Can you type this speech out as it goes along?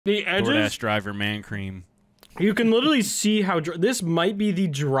The edges. DoorDash driver man cream. You can literally see how this might be the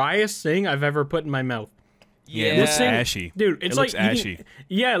driest thing I've ever put in my mouth. Yeah, it looks ashy. Dude, it's like eating,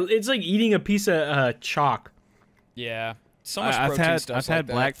 yeah, it's like eating a piece of chalk. Yeah. So much protein stuff. I've had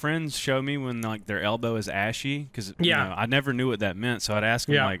black friends show me when like their elbow is ashy because you know, I never knew what that meant. So I'd ask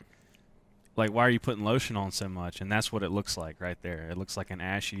them like, why are you putting lotion on so much? And that's what it looks like right there. It looks like an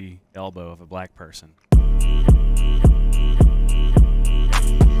ashy elbow of a black person.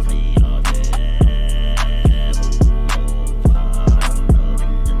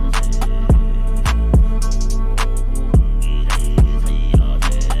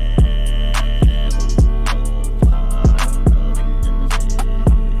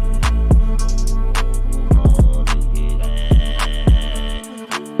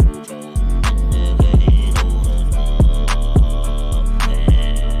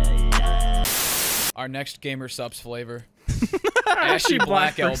 Our next gamer subs flavor. Ashy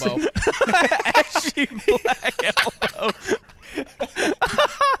black elbow. Ashy black elbow.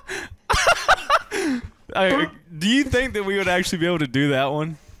 Do you think that we would actually be able to do that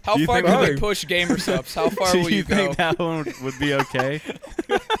one? How far can we push gamer subs? How far will you go? Do you think that one would be okay?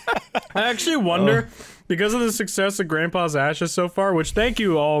 I actually wonder, because of the success of Grandpa's Ashes so far, which thank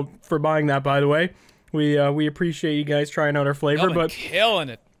you all for buying that, by the way. We appreciate you guys trying out our flavor, but killing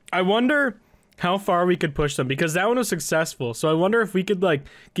it. I wonder how far we could push them, because that one was successful. So I wonder if we could like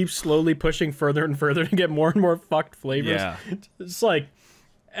keep slowly pushing further and further to get more and more fucked flavors. Yeah. It's like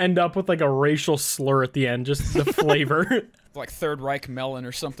end up with like a racial slur at the end, just the flavor. Like Third Reich melon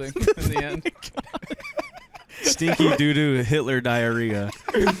or something in the end. Stinky doo-doo Hitler diarrhea.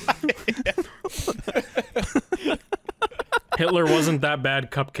 Hitler wasn't that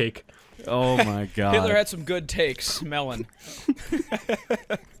bad cupcake. Oh my god. Hitler had some good takes, melon.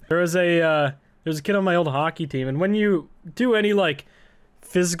 There was a kid on my old hockey team, and when you do any like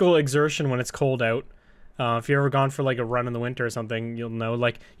physical exertion when it's cold out, if you've ever gone for like a run in the winter or something, you'll know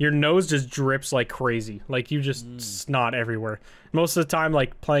like your nose just drips like crazy. Like you just snot everywhere. Most of the time,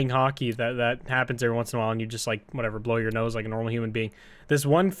 like playing hockey, that happens every once in a while, and you just like whatever blow your nose like a normal human being. This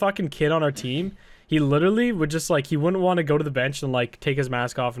one fucking kid on our team, he literally would just like, he wouldn't want to go to the bench and like take his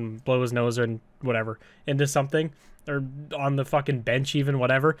mask off and blow his nose and whatever into something, or on the fucking bench even,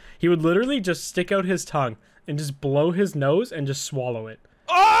 whatever. He would literally just stick out his tongue and just blow his nose and just swallow it.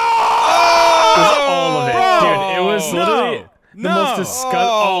 Oh! It was all of it, dude. It was literally the most disgusting.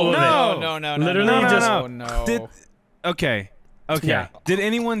 All of it. No. Literally just. Okay. Yeah. Did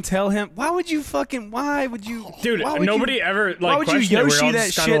anyone tell him? Why would you fucking? Why would you? Dude, nobody ever like why would you Yoshi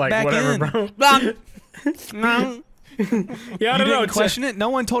that shit like, back whatever, in? Bro. Yeah, I don't know. Question it. No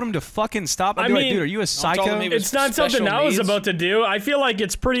one told him to fucking stop. I mean, like, dude, are you a psycho? It's not something I was about to do. I feel like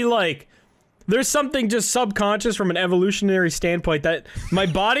it's pretty like. There's something just subconscious from an evolutionary standpoint that my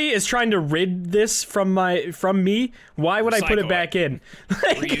body is trying to rid this from me. Why would I put it back in?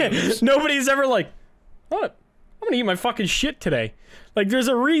 Like, nobody's ever like, what? I'm gonna eat my fucking shit today. Like, there's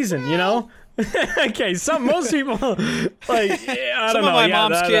a reason, you know? Okay, most people, like, I don't know. Some of my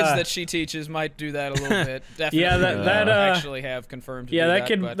mom's kids that she teaches might do that a little bit. Definitely. Yeah, that actually have confirmed to yeah,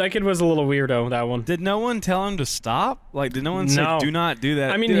 do that kid was a little weirdo, that one. Did no one tell him to stop? Like, did no one say, do not do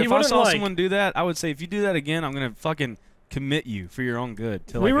that? I mean, dude, he if I saw like, someone do that, I would say, if you do that again, I'm gonna fucking commit you for your own good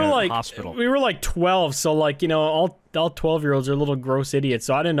to like we were a like hospital. We were like 12, so like, you know, all 12-year-olds are little gross idiots.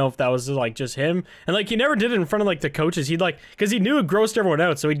 So I didn't know if that was like just him. And like he never did it in front of like the coaches. He'd like, because he knew it grossed everyone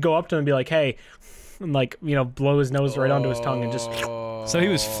out. So he'd go up to them and be like, hey, and like, you know, blow his nose right onto his tongue and just. So he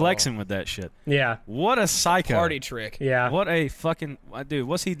was flexing with that shit. Yeah. What a psycho. Party trick. Yeah. What a fucking dude.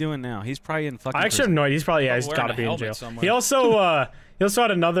 What's he doing now? He's probably in fucking. I actually have no idea. He's probably he's got to be in jail. Somewhere. He also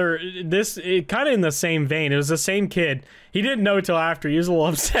had another kind of in the same vein. It was the same kid. He didn't know till after. He was a little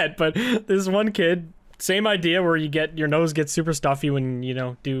upset, but this one kid, same idea where your nose gets super stuffy when you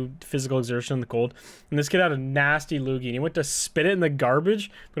know do physical exertion in the cold. And this kid had a nasty loogie, and he went to spit it in the garbage,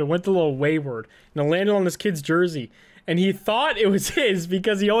 but it went a little wayward, and it landed on this kid's jersey. And he thought it was his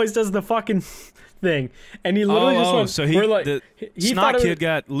because he always does the fucking thing. And he literally just went. So the snot kid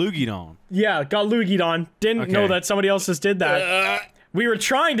got loogied on. Yeah, got loogied on. Didn't know that somebody else just did that. We were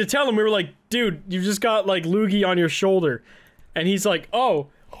trying to tell him. We were like, dude, you just got like loogie on your shoulder. And he's like, oh.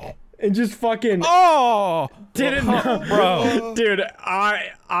 And just fucking didn't know. Bro. Dude,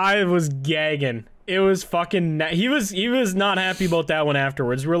 I was gagging. It was fucking he was not happy about that one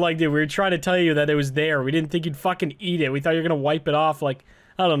afterwards. We're like, dude, we were trying to tell you that it was there. We didn't think you'd fucking eat it. We thought you were gonna wipe it off. Like,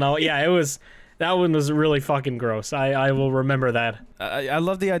 I don't know. Yeah, that one was really fucking gross. I will remember that. I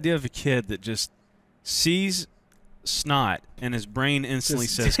love the idea of a kid that just sees snot and his brain instantly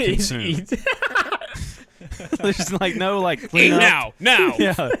says consume. There's like no like Eat clean now.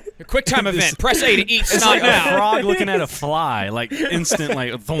 Yeah. A quick time event. Press A to eat It's snot like now. a frog looking at a fly, like instant,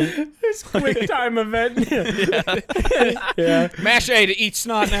 like boom. Quick time event. Yeah. Mash A to eat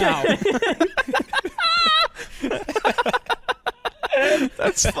snot now.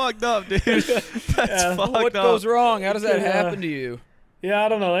 That's fucked up, dude. That's fucked What up. goes wrong? How does that happen to you? Yeah, I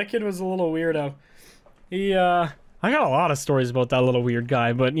don't know. That kid was a little weirdo. I got a lot of stories about that little weird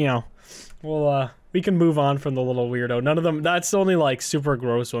guy, but you know, we can move on from the little weirdo. None of them. That's only like super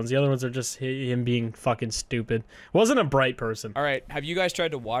gross ones. The other ones are just him being fucking stupid. Wasn't a bright person. All right, have you guys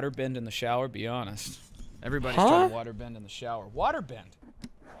tried to water bend in the shower? Be honest. Everybody's tried to water bend in the shower. Water bend.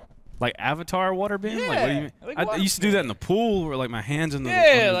 Like Avatar water bend? Like, what do you mean? Like I used to do that in the pool, where like my hands in the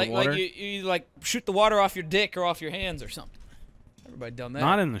Yeah, under the water. like you like shoot the water off your dick or off your hands or something. Everybody done that?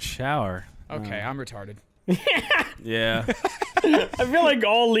 Not in the shower. Okay, I'm retarded. Yeah. I feel like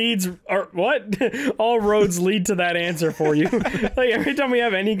all leads are all roads lead to that answer for you. Like every time we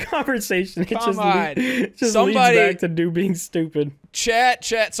have any conversation, it just leads back to being stupid.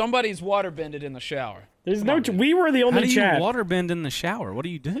 Chat. Somebody's water bended in the shower. There's no. We were the only How do chat. you water bend in the shower? What do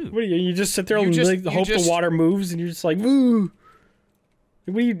you do? What do you just sit there and hope the water moves, and you're just like, woo.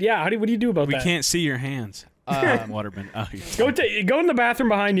 What do you do about that? We can't see your hands. Water bend. Oh, go in the bathroom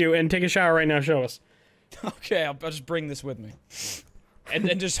behind you and take a shower right now. Show us. Okay, I'll just bring this with me, and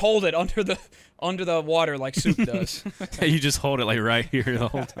then just hold it under the water like Soup does. You just hold it like right here the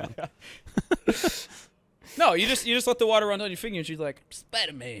whole time. No, you just let the water run down your finger, and she's like,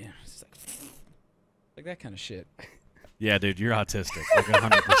 Spider-Man. It's like that kind of shit. Yeah, dude, you're autistic. Like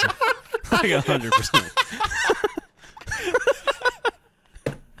 100%. Like 100%.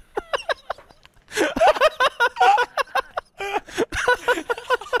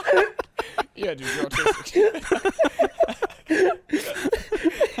 Yeah, dude, you're autistic.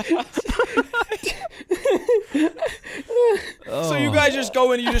 So you guys just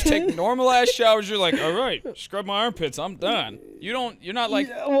go in and you just take normal ass showers. You're like, all right, scrub my armpits. I'm done. You're not like.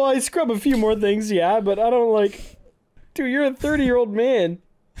 Yeah, well, I scrub a few more things, yeah, but I don't like. Dude, you're a 30-year-old man.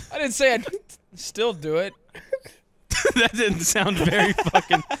 I didn't say I'd still do it. That didn't sound very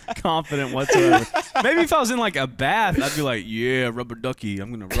fucking confident whatsoever. Maybe if I was in like a bath, I'd be like, "Yeah, rubber ducky.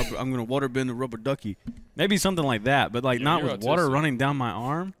 I'm gonna water bend the rubber ducky." Maybe something like that, but like not with water running down my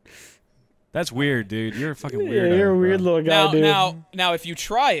arm. That's weird, dude. You're a fucking weirdo. Yeah, you're a weird little guy, dude. Now, if you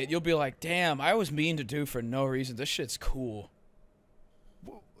try it, you'll be like, "Damn, I was mean to do for no reason. This shit's cool."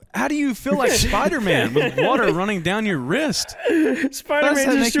 How do you feel like Spider-Man with water running down your wrist?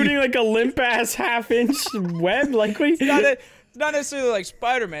 Spider-Man just shooting like a limp-ass half-inch web? Like, what? Not necessarily like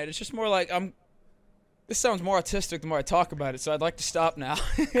Spider-Man. It's just more like this sounds more autistic the more I talk about it, so I'd like to stop now.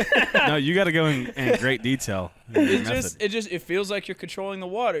 No, you got to go in great detail. It feels like you're controlling the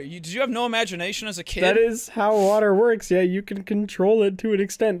water. Did you have no imagination as a kid? That is how water works. Yeah, you can control it to an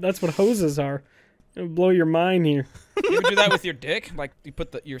extent. That's what hoses are. It'll blow your mind here. You ever do that with your dick? Like you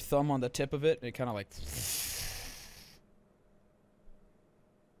put your thumb on the tip of it, and it kind of like.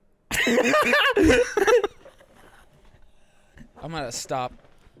 I'm gonna stop.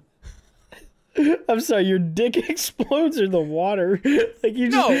 I'm sorry, your dick explodes or the water? Like you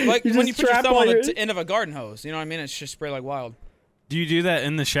just like when you put your thumb on the your... end of a garden hose. You know what I mean? It's just spray like wild. Do you do that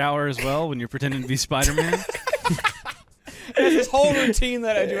in the shower as well when you're pretending to be Spider-Man? There's this whole routine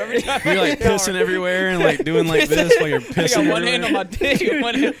that I do every time. You're like pissing everywhere and like doing like this while you're pissing. I got one hand on my dick.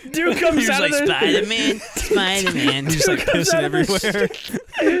 Dude comes out like of Spider-Man. He's just like pissing everywhere.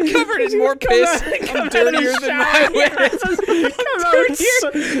 Covered in more piss. I'm dirtier than my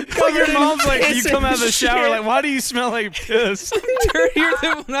Like your mom's like, you come out of the shower like, why do you smell like piss? I'm dirtier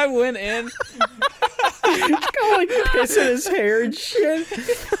than when I went in. Got like piss in his hair and shit.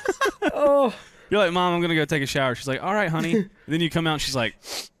 Oh. You're like, Mom, I'm going to go take a shower. She's like, all right, honey. And then you come out and she's like,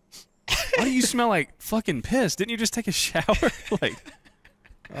 why do you smell like fucking piss? Didn't you just take a shower? Like,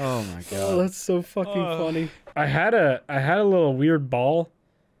 oh my God. Oh, that's so fucking funny. I had a little weird ball.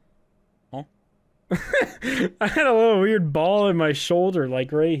 Huh? I had a little weird ball in my shoulder,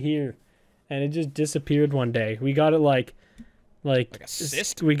 like right here. And it just disappeared one day. We got it like a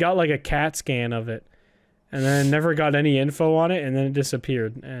cyst? We got like a CAT scan of it. And then never got any info on it, and then it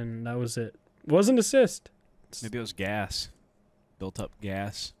disappeared. And that was it. It wasn't a cyst. Maybe it was gas. Built up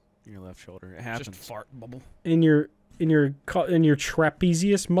gas in your left shoulder. It happens. Just fart bubble. In your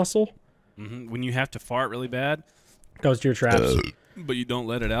trapezius muscle? When you have to fart really bad. Goes to your traps. But you don't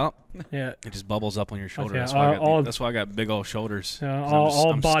let it out. Yeah. It just bubbles up on your shoulder. Okay, that's why I got big old shoulders.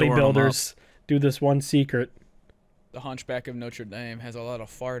 All bodybuilders do this one secret. The Hunchback of Notre Dame has a lot of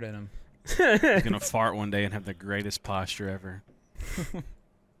fart in him. He's going to fart one day and have the greatest posture ever.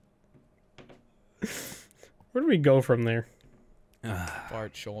 Where do we go from there?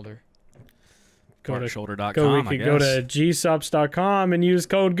 Fart shoulder. Fartshoulder.com, we could go to gsups.com and use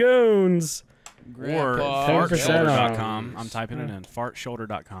code GOONS. Or fartshoulder.com. I'm typing it in.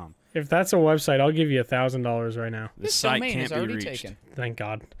 Fartshoulder.com. If that's a website, I'll give you $1,000 right now. This site can't be reached. Taken. Thank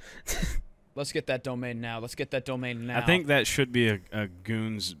God. Let's get that domain now. Let's get that domain now. I think that should be a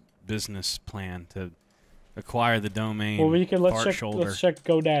Goons business plan to acquire the domain. Well, we can let's check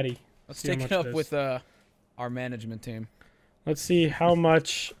GoDaddy. Let's take it up with our management team. Let's see how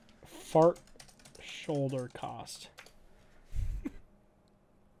much Fart Shoulder cost.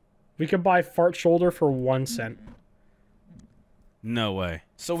 We could buy Fart Shoulder for 1 cent. No way.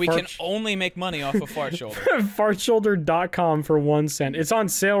 So we can only make money off of Fart Shoulder. Fartshoulder.com for 1 cent. It's on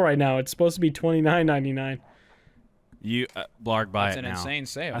sale right now. It's supposed to be $29.99. You Blarg, buy it now. That's an insane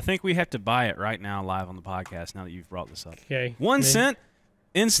sale. I think we have to buy it right now live on the podcast now that you've brought this up. Okay. 1 cent?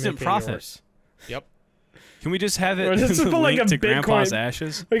 Instant profit. Yep. Can we just have it linked like to Grandpa's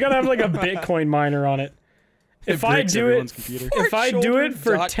ashes? We gotta have like a Bitcoin miner on it. If I do it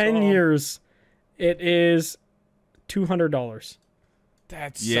for 10 years, it is $200.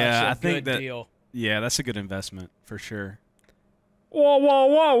 That's such a good deal. Yeah, that's a good investment for sure. Whoa, whoa,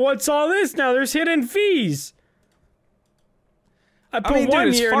 whoa! What's all this now? There's hidden fees. I put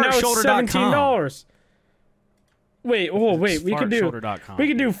 1 year, now it's $17. Wait, wait. We could do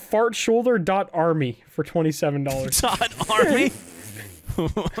fartshoulder.army for $27. .army?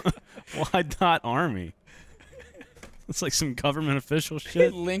 Why .army? It's like some government official shit.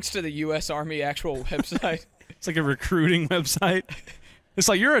 It links to the U.S. Army actual website. It's like a recruiting website. It's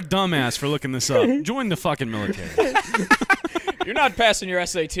like, you're a dumbass for looking this up. Join the fucking military. You're not passing your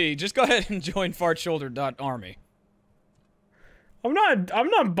SAT. Just go ahead and join fartshoulder.army. I'm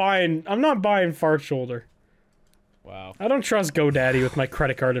not buying Fart Shoulder. Wow. I don't trust GoDaddy with my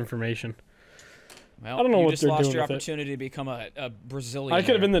credit card information. Well, I don't know what they're doing. You just lost your opportunity to become a Brazilian. I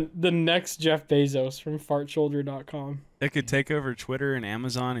could have been the next Jeff Bezos from fartshoulder.com. They could take over Twitter and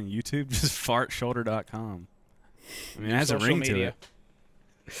Amazon and YouTube, just fartshoulder.com. I mean, it has a ring to it.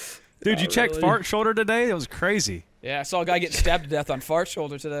 Dude, you checked Fart Shoulder today? That was crazy. Yeah, I saw a guy get stabbed to death on Fart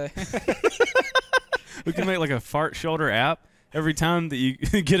Shoulder today. We can make like a Fart Shoulder app. Every time that you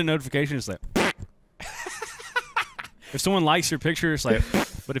get a notification, it's like... If someone likes your picture, it's like...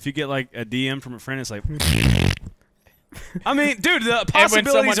 But if you get like a DM from a friend, it's like... I mean, dude, the possibilities are endless. And when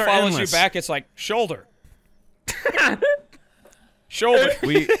someone follows you back, it's like, shoulder. Shoulder.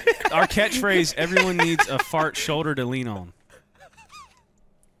 Our catchphrase, everyone needs a fart shoulder to lean on.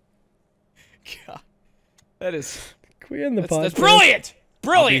 God. That is... Can we end the podcast? That's brilliant!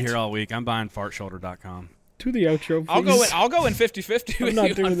 Brilliant! I'll be here all week. I'm buying fartshoulder.com. To the outro, please. I'll go in 50-50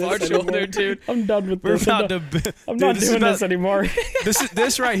 with you on Fart Shoulder, dude. I'm done with this. I'm not doing this anymore.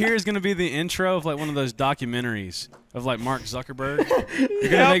 This right here is going to be the intro of like one of those documentaries of like Mark Zuckerberg. You're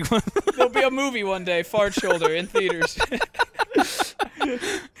gonna make one. There'll be a movie one day, Fart Shoulder, in theaters.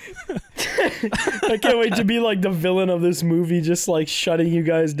 I can't wait to be like the villain of this movie, just like shutting you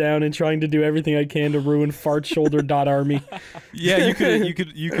guys down and trying to do everything I can to ruin fartshoulder.army. Yeah, you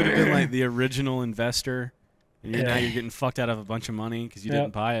could have been like the original investor. And now you're getting fucked out of a bunch of money because you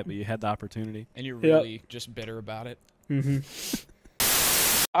didn't buy it, but you had the opportunity. And you're really just bitter about it. Mm-hmm.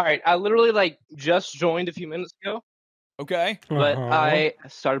 All right, I literally like just joined a few minutes ago. Okay. But I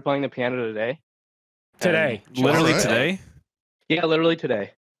started playing the piano today. Literally today? Yeah, literally today.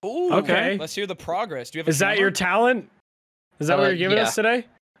 Ooh, okay. Let's hear the progress. Do you have a Is that your talent? Is that what you're giving us today?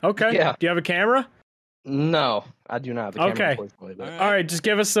 Okay. Yeah. Do you have a camera? No, I do not have a camera. Okay. Unfortunately, but... All right, just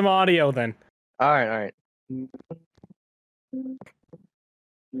give us some audio then. All right.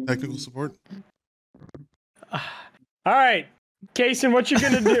 Technical support. All right, Kason, what you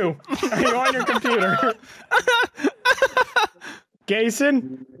gonna do? Are you on your computer?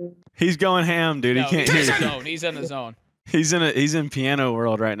 Kason? He's going ham, dude. He can't hear you. He's in the zone. He's in piano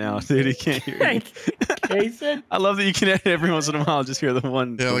world right now, dude. He can't hear you. Kason? I love that you can edit every once in a while just hear the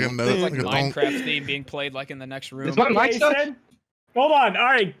one. Yeah, like a note. Like Minecraft theme being played like in the next room. Is my mic stuck? Hold on. All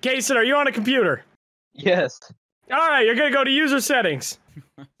right, Kason, are you on a computer? Yes. All right, you're gonna go to user settings.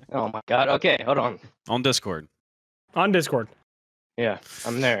 Oh my god. Okay, hold on. On Discord. On Discord. Yeah,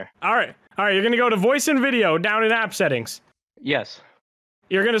 I'm there. All right, you're gonna go to voice and video down in app settings. Yes.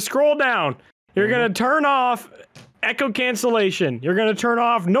 You're gonna scroll down. You're gonna turn off echo cancellation. You're gonna turn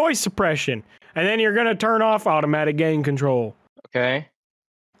off noise suppression, and then you're gonna turn off automatic gain control. Okay.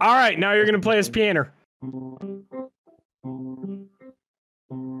 All right, now you're gonna play as piano.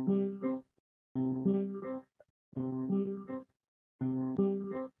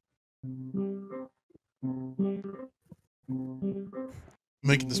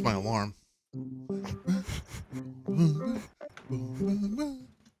 Making this my alarm.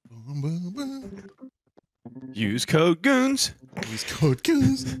 Use code Goons. Use code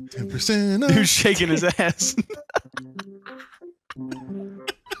Goons. 10% off. Dude's shaking his ass. I feel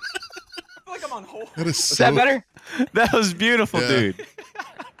like I'm on hold. That is Is so... that better? That was beautiful, Yeah. dude.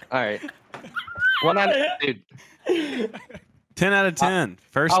 All right. 1 out of dude. 10 out of 10.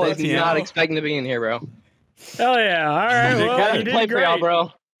 First I was ATM. not expecting to be in here, bro. Hell yeah! All right, well, Gotta you play did for y'all, great.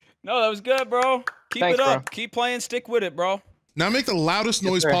 bro. No, that was good, bro. Keep Thanks, it up. bro. Keep playing. Stick with it, bro. Now make the loudest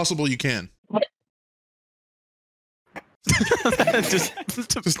noise sir. possible you can. Just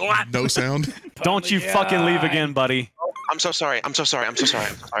No sound. don't you fucking leave again, buddy. I'm so sorry. I'm so sorry. I'm so sorry.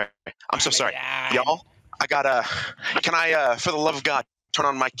 I'm so sorry. Y'all, I gotta. Can I, for the love of God, turn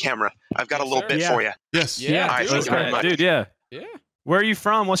on my camera? I've got a little sir. bit Yeah. for you. Yes. Yeah, All right, dude. thank you very much. Dude, yeah. Yeah. Where are you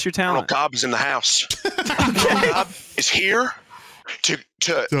from? What's your Colonel talent? Cobb is in the house. Colonel Cobb is here to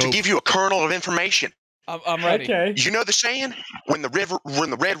Dope. give you a kernel of information. I'm ready. Okay. You know the saying, when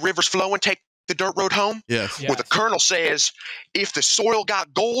the Red River's flowing, take the dirt road home. Yes. Yeah. Well, the colonel says, if the soil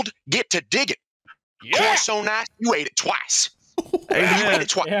got gold, get to dig it. Yeah. Corn so nice, you ate it twice. You ate it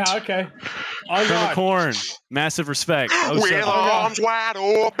twice. Yeah. Okay. On Colonel God. Corn. Massive respect. Oh, With so- arms wide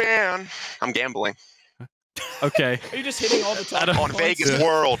open. I'm gambling okay. Are you just hitting all the time? on Vegas Yeah.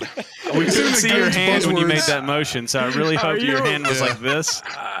 World. We It's in couldn't the see your Goons hand when you made buzzwords. that motion, so I really Are hope your you- hand was Yeah. like this.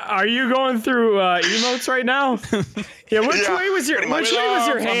 Are you going through emotes right now? Yeah. Which Yeah, way was your pretty much.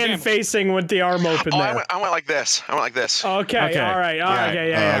 hand I'm facing with the arm open Oh, there? I went like this. I went like this. Okay. Okay. All right. Yeah. Okay.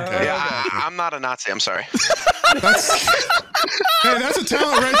 Yeah. Okay. Yeah, I'm not a Nazi. I'm sorry. That's, hey, that's a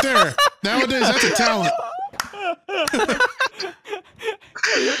talent right there. Nowadays, that's a talent.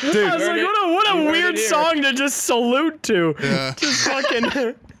 Dude, I was like, what a You heard weird it here. song to just salute to. Yeah. Just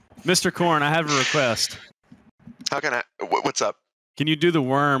fucking. Mr. Corn, I have a request. How can I? What's up? Can you do the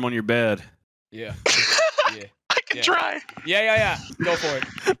worm on your bed? Yeah. Yeah. I can Yeah. try. Yeah. Go for it.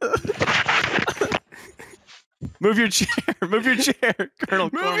 Move your chair. Move your chair, Colonel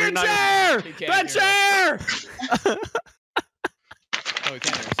Corn. Move we're your not- chair! He can't That hear chair! Oh, we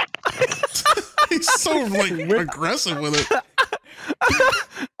can't hear us. He's so like aggressive with it.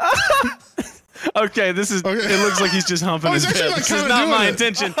 Okay, this is. Okay. It looks like he's just humping Oh, his he's actually, bed. like, This is kinda not doing my it.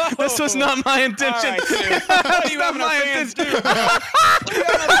 intention. This was not my intention. All right, dude. What are you having our fans do? What are you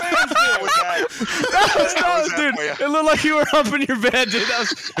having our fans How was do? that? That was, How was that dude, for you? it looked like you were humping your bed, dude. That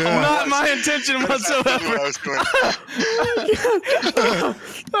was not my intention That's exactly what whatsoever. I was doing.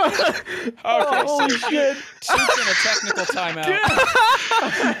 Okay, Holy so shit. Soup's in a technical timeout.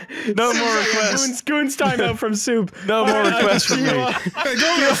 No more requests. Goons timeout from Soup. No more requests from me. Hey,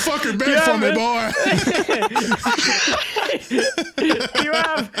 go to the fucking bed for me, boy. Do you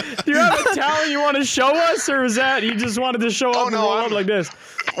have a talent you want to show us, or is that you just wanted to show Oh, up and no, roll I'm- up like this?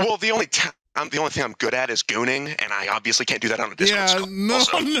 Well, the only thing I'm good at is gooning, and I obviously can't do that on a Discord. Yeah, call. no,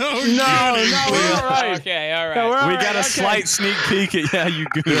 Also, no, No, Judy, no, we're please. all right. Okay, all right. No, we're all We right, got a okay. slight sneak peek at yeah, you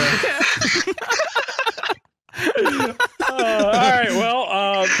goon. All right,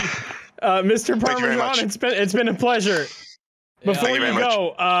 well, Mr. Thank you very Parmesan, much. it's been a pleasure. Before Thank you you very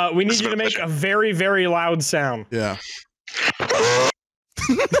go, we need It's you to been a make pleasure. a very, very loud sound. Yeah.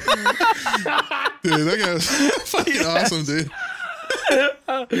 Dude, that guy's fucking awesome, dude. Wait,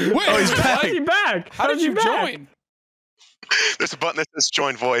 Oh, he's back. How's he back? How did How's he you back? join? There's a button that says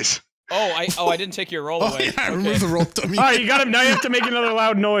join voice. Oh, I didn't take your roll Oh, away. yeah, I Okay. remember the roll dummy. All right, you got him. Now you have to make another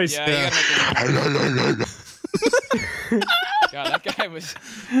loud noise. Yeah, Yeah. you gotta make it. God, that guy was.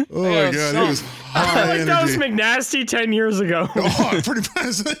 Oh my was god, some- he was high Like that was energy. McNasty 10 years ago. Oh, pretty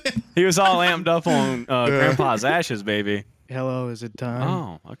bad. He was all amped up on Grandpa's ashes, baby. Hello, is it time?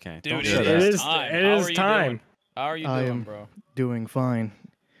 Oh, okay. Dude, Don't it shut It up. is. time. It How is are you time. doing? How are you I doing, am bro? doing fine.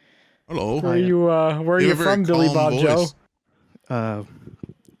 Hello. Where are You you have a very from, Billy calm Bob Joe? voice.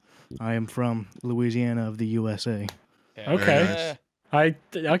 I am from Louisiana of the USA. Yeah. Okay. Yeah.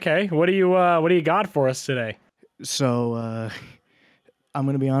 Okay. What do you got for us today? So, I'm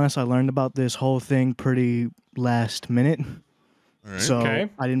gonna be honest. I learned about this whole thing pretty last minute, All right. so Okay.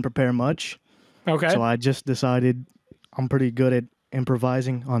 I didn't prepare much. Okay. So I just decided I'm pretty good at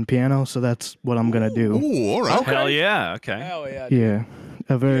improvising on piano, so that's what I'm gonna do. Ooh, all right. Hell yeah. Okay. Hell yeah. Dude. Yeah,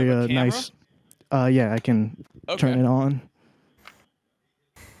 a very have a camera? nice. Yeah, I can turn Okay. it on.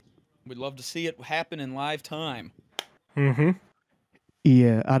 We'd love to see it happen in live time. Mm-hmm.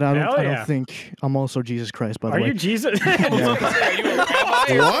 Yeah, I Hell don't yeah. think I'm also Jesus Christ, by the Are way. you Jesus? Are you a rabbi?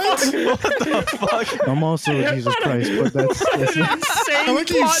 What? I'm also Jesus Christ, but that's Insane I like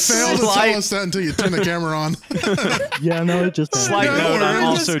you plot failed to twist. tell us that until you turn the camera on. yeah, no, it just Slight Don't note, I'm worry.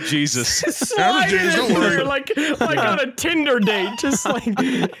 also Jesus. Slide James, it don't in worry. there like on a Tinder date, just like.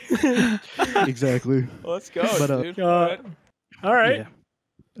 exactly. Let's go, But, dude. all right. Yeah,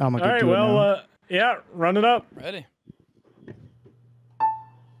 I'm All gonna right. do it now. Well, Yeah, run it up. Ready.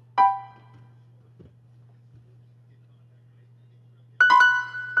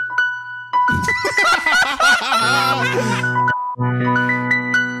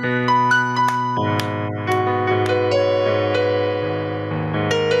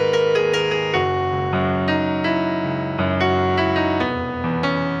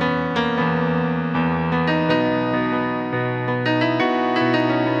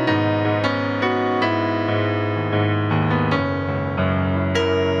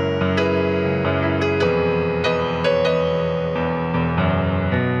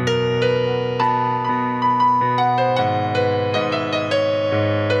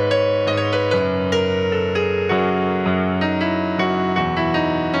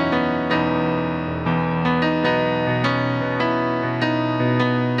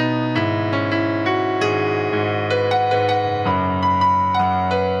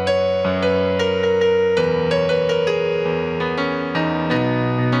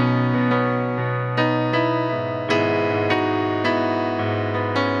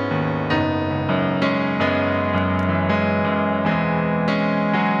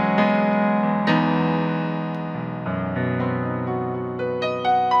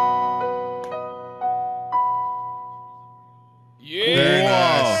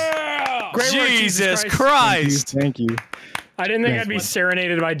 Yeah. Great work, Jesus Christ. Thank you. I didn't think I'd be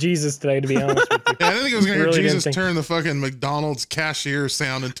serenaded by Jesus today, to be honest with you. Yeah, I didn't think I was going to Really hear didn't Jesus think- turn the fucking McDonald's cashier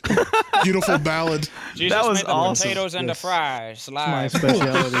sound into a beautiful ballad. Jesus That was made the awesome. potatoes into fries. My Live.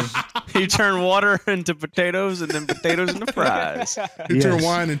 specialty. He turned water into potatoes and then potatoes into fries. He turned Yes.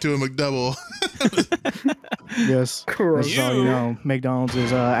 wine into a McDouble. Yes. Gross. That's all you know. McDonald's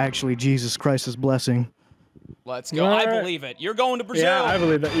is actually Jesus Christ's blessing. Let's go. I believe it. You're going to Brazil. Yeah, I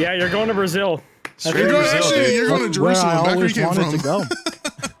believe that. Yeah, you're going to Brazil. Straight You're going, Brazil, actually, dude. you're going to Where Jerusalem, I back where you always came wanted from. to go.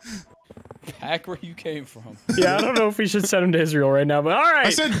 Back where you came from. Yeah, I don't know if we should send him to Israel right now, but all right. I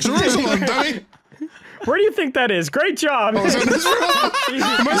said Jerusalem, dummy. Where do you think that is? Great job. Oh, is that Israel?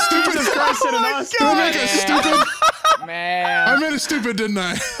 Am I stupid? Jesus Christ and us. Did I make a stupid? Man. I made a stupid, didn't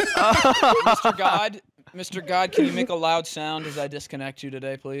I? Mr. God, can you make a loud sound as I disconnect you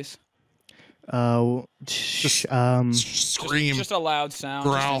today, please? Scream. Just a loud sound.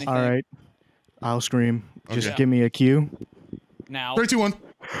 Growl. Just anything. All right. I'll scream. Just Okay. give me a cue. Now. 3, 2, 1.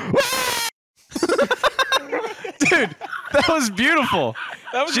 Dude, that was beautiful.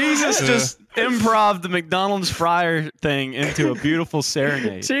 That was Jesus good. just improv the McDonald's fryer thing into a beautiful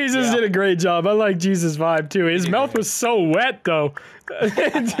serenade. Jesus Yeah. did a great job. I like Jesus' vibe too. His mouth was so wet though. He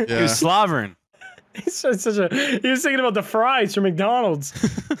Yeah. was slobbering. He was thinking about the fries from McDonald's.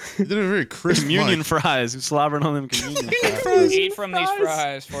 You did a very crisp Communion mic. fries. He was slobbering on them communion fries. Eat from these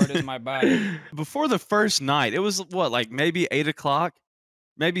fries, for it is my body. Before the first night, it was what, like maybe 8 o'clock,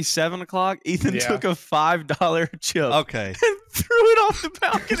 maybe 7 o'clock. Ethan Yeah. took a $5 chip Okay. and threw it off the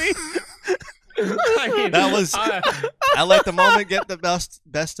balcony. I mean, That was. I let the moment get the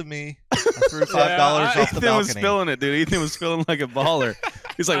best of me. I threw $5 off the Ethan was balcony. feeling it, dude. Ethan was feeling like a baller.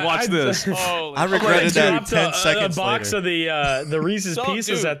 He's like, watch this. Holy I shit. regretted that dropped 10 seconds a box later. of the Reese's So,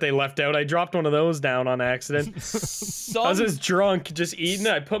 Pieces dude. that they left out. I dropped one of those down on accident. I was just drunk, just eating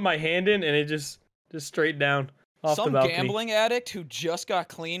it. I put my hand in, and it just straight down off the Some balcony. gambling addict who just got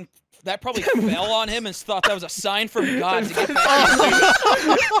clean, that probably fell on him and thought that was a sign from God to get back.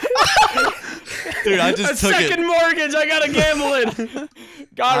 Dude, I A just took second it. mortgage. I gotta gamble it.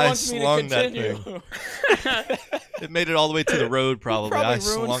 God I wants me to slung that continue. It made it all the way to the road, probably. I Probably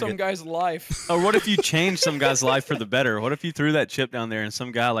ruined slung some it. guy's life. Or what if you changed some guy's life for the better? What if you threw that chip down there and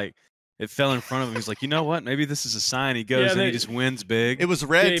some guy, like, it fell in front of him? He's like, you know what? Maybe this is a sign. He goes Yeah, and he they- just wins big. It was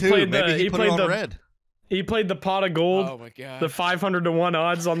red, Yeah, he too. played Maybe the- he he put played it on the- red. He played the pot of gold, Oh my God. the 500 to 1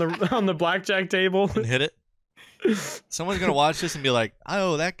 odds on the blackjack table. And hit it. Someone's going to watch this and be like, I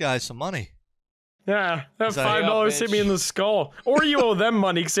owe that guy some money. Yeah, that Is that- $5 hit me in the skull. Or you owe them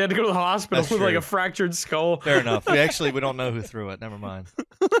money because they had to go to the hospital That's with like true. a fractured skull. Fair enough. We don't know who threw it. Never mind.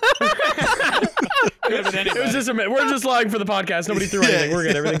 It was just we're just lying for the podcast. Nobody threw anything. We're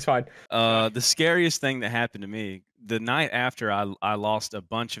good. Everything's fine. The scariest thing that happened to me the night after I lost a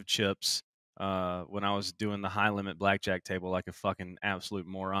bunch of chips when I was doing the high limit blackjack table like a fucking absolute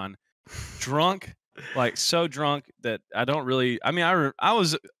moron. Drunk, like so drunk that I don't really. I mean, I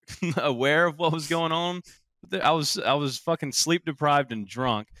was aware of what was going on. But I was fucking sleep deprived and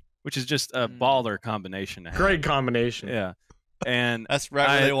drunk, which is just a baller combination. To have. Great combination. Yeah. And That's right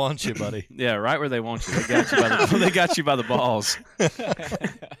where they want you, buddy. yeah, right where they want you. They got you by the, they got you by the balls. You're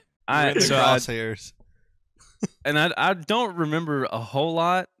in the crosshairs. I don't remember a whole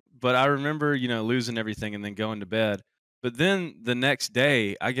lot, but I remember, losing everything and then going to bed. But then the next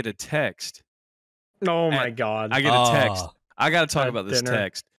day, I get a text Oh my god! I get a text. I got to talk At about this dinner.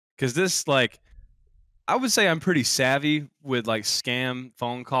 text because this like, I would say I'm pretty savvy with like scam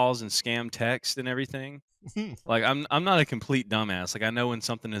phone calls and scam text and everything. Like I'm not a complete dumbass. Like I know when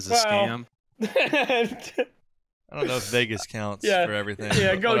something is a scam. I don't know if Vegas counts for everything.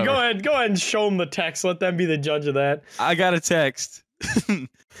 Yeah, go ahead and show them the text. Let them be the judge of that. I got a text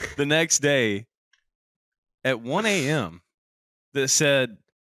the next day at 1 a.m. that said,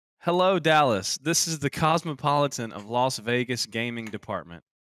 "Hello, Dallas. This is the Cosmopolitan of Las Vegas Gaming Department.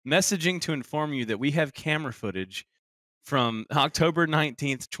 Messaging to inform you that we have camera footage from October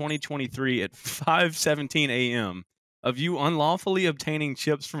 19th, 2023 at 5:17 a.m. of you unlawfully obtaining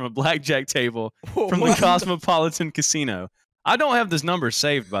chips from a blackjack table from the Cosmopolitan Casino." I don't have this number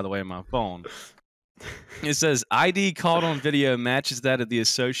saved, by the way, on my phone. It says, "ID called on video matches that of the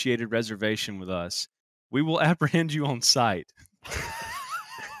associated reservation with us. We will apprehend you on site."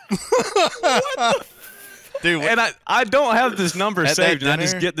 Dude, and I don't have this number at saved, and that I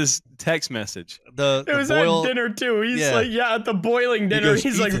just dinner? get this text message. It It was at dinner too. He's like, at the boiling dinner. goes,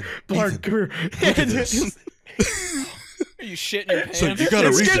 He's "Ethan, like, Parker. Are you shitting your pants? So you gotta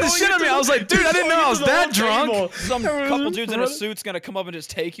It read scared the this. shit out of me. I was like, dude, I didn't know I was that drunk. Some couple dudes in a suit's gonna come up and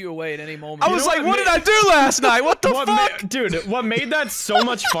just take you away at any moment. I was like, what did I do last night? What the fuck? Dude, what made that so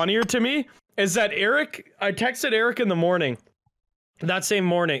much funnier to me is that I texted Eric in the morning, that same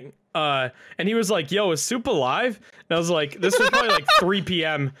morning, and he was like, yo, is Soup alive? And I was like, this was probably like 3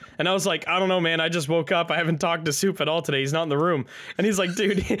 p.m. And I was like, I don't know, man. I just woke up. I haven't talked to Soup at all today. He's not in the room. And he's like,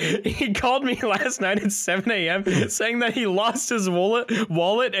 dude, he called me last night at 7 a.m. saying that he lost his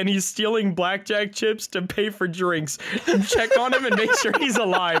wallet and he's stealing blackjack chips to pay for drinks. Check on him and make sure he's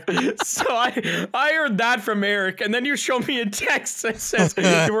alive. So I heard that from Eric. And then you showed me a text that says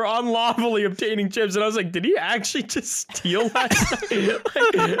you were unlawfully obtaining chips. And I was like, did he actually just steal last night?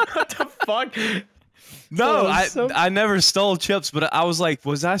 Like, what the fuck? No, I never stole chips, but I was like,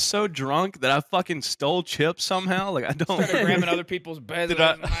 was I so drunk that I fucking stole chips somehow? Like I don't. Started grabbing other people's beds.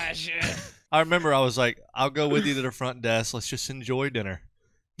 I remember I was like, I'll go with you to the front desk. Let's just enjoy dinner.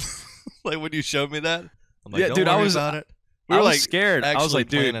 Like when you showed me that, I'm like, yeah, don't dude, worry I was about it. I was like scared. I was like,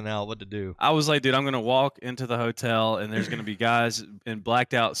 dude, planning out what to do. I was like, dude, I'm gonna walk into the hotel and there's gonna be guys in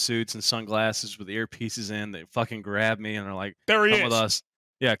blacked out suits and sunglasses with earpieces in that fucking grab me and are like, there he come is. with us.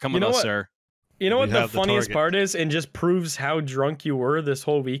 Yeah, come with us, sir. You know what We the have the funniest target. part is, and just proves how drunk you were this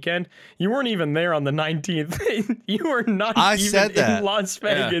whole weekend? You weren't even there on the 19th. You were not even in Las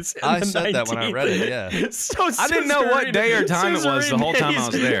Vegas. I said that when I read it, yeah. So I didn't know what day or time it was the whole time I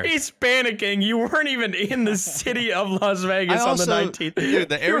was there. He's panicking. You weren't even in the city of Las Vegas on the 19th. Dude,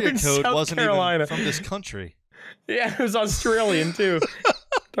 the You were area in code South wasn't Carolina. even from this country. Yeah, it was Australian too.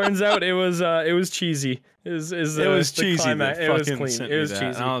 Turns out it was cheesy. It was cheesy. Climax. It was clean. It was cheesy.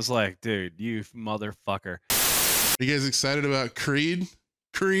 And I was like, dude, you motherfucker. Are you guys excited about Creed?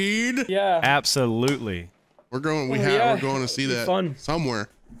 Creed? Yeah. Absolutely. We're going. We're going to see that fun. somewhere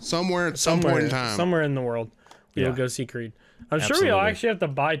at some point in time. Somewhere in the world, we'll go see Creed. I'm sure we'll Absolutely. actually have to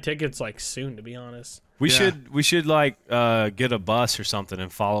buy tickets like soon, to be honest. We should like get a bus or something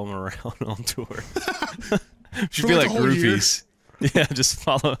and follow them around on tour. Should be like like a whole year? groupies. Yeah, just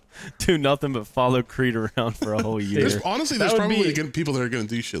do nothing but follow Creed around for a whole year. Honestly, That there's would probably be- people that are going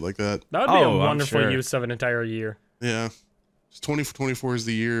to do shit like that. That would be a I'm wonderful sure. use of an entire year. Yeah. 2024 is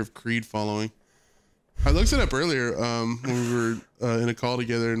the year of Creed following. I looked it up earlier when we were in a call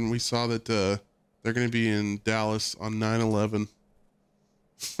together, and we saw that they're going to be in Dallas on 9/11.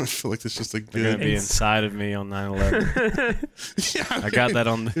 I feel like that's just a They're gonna good. be inside of me on 9/11. Yeah, I got that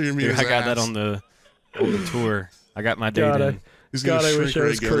on You're gonna be his I got that ass. on the tour. I got my date God, in. He's going God, I to wish shrink I ray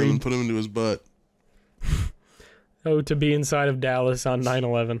was gun him Creed. and put him into his butt. Oh, to be inside of Dallas on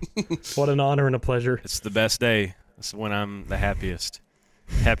 9/11. What an honor and a pleasure. It's the best day. It's when I'm the happiest.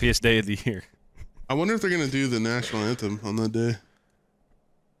 Happiest day of the year. I wonder if they're going to do the national anthem on that day.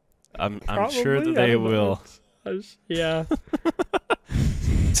 I'm sure that Probably, I they don't know. will. Yeah.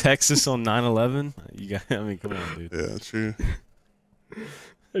 Texas on 9/11. You got. I mean, come on, dude. Yeah, true.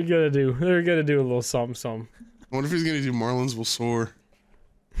 They're gonna do a little something. I wonder if he's going to do Marlins Will Soar.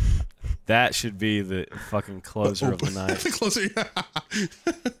 That should be the fucking closer of the night. The closer.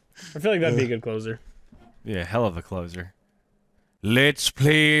 I feel like that'd be a good closer. Yeah, hell of a closer. Let's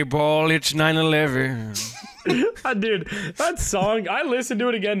play ball. It's 9/11. Dude, that song, I listened to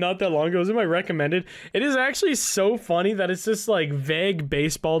it again not that long ago. It was in my recommended. It is actually so funny that it's just like vague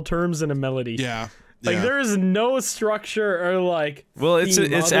baseball terms and a melody. Yeah. Like yeah. there is no structure or like. Well, it's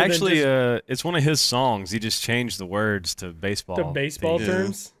theme other than actually just it's one of his songs. He just changed the words to baseball. the baseball theme.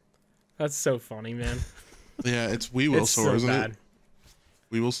 terms. That's so funny, man. Yeah, it's We Will It's Soar, so isn't bad. it?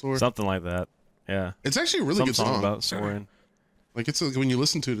 We Will Soar. Something like that. Yeah. It's actually a really good song about soaring. Like when you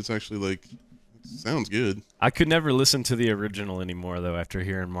listen to it, it's actually like it sounds good. I could never listen to the original anymore though after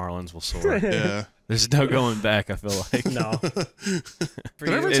hearing Marlins Will Soar. Yeah. There's no going back, I feel like. No. Did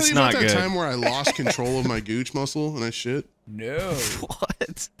I ever tell you about that time where I lost control of my gooch muscle and I shit? No.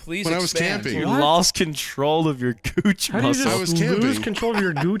 What? Please when I was camping. You lost control of your gooch How muscle. do you I was just camping. lose control of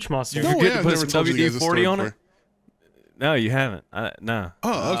your gooch muscle? You No, forget yeah, to put I've some never told you guys this story WD-40 on it? before. No, you haven't. No.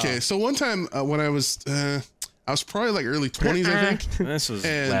 Oh, okay. So one time when I was probably like early 20s, I think. This was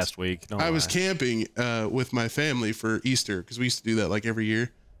And last week. Don't I was lie. camping with my family for Easter because we used to do that like every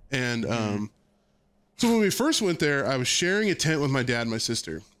year. And so when we first went there, I was sharing a tent with my dad and my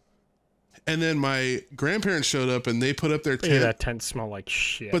sister. And then my grandparents showed up and they put up their tent. Yeah, that tent smelled like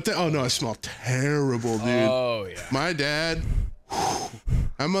shit. But oh no, it smelled terrible, dude. Oh yeah. My dad,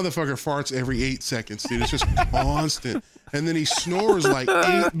 that motherfucker farts every 8 seconds, dude. It's just constant. And then he snores like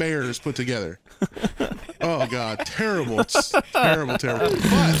 8 bears put together. Oh god, terrible. It's terrible, terrible.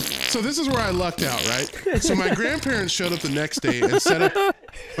 But so this is where I lucked out, right? So my grandparents showed up the next day and set up.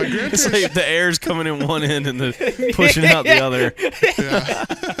 My grandparents. It's like the air's coming in one end and the pushing out the other.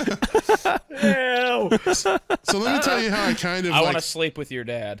 Yeah. So let me tell you how I kind of. I want to sleep with your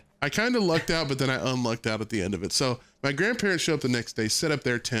dad. I kind of lucked out, but then I unlucked out at the end of it. So my grandparents showed up the next day, set up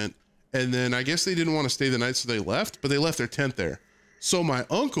their tent, and then I guess they didn't want to stay the night, so they left. But they left their tent there. So my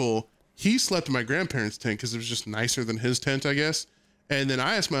uncle, he slept in my grandparents' tent because it was just nicer than his tent, I guess. And then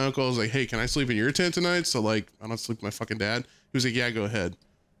I asked my uncle, I was like, "Hey, can I sleep in your tent tonight?" So like, I don't sleep with my fucking dad. He was like, "Yeah, go ahead."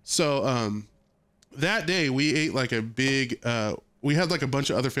 So that day we ate like a big. We had like a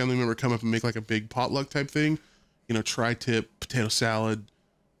bunch of other family members come up and make like a big potluck type thing, you know, tri-tip, potato salad,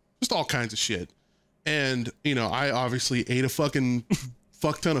 just all kinds of shit. And, you know, I obviously ate a fucking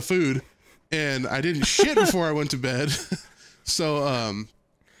fuck ton of food and I didn't shit before I went to bed. So,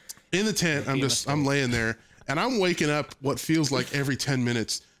 in the tent, I'm laying there and I'm waking up what feels like every 10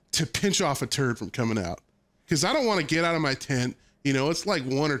 minutes to pinch off a turd from coming out. Cause I don't want to get out of my tent. You know, it's like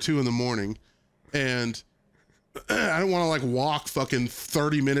 1 or 2 in the morning and I don't want to like walk fucking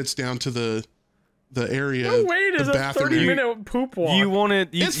 30 minutes down to the area. No way, the there's a bathroom 30-minute poop walk. You wanted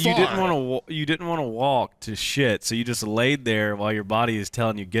you It's didn't far. want to you didn't want to walk to shit, so you just laid there while your body is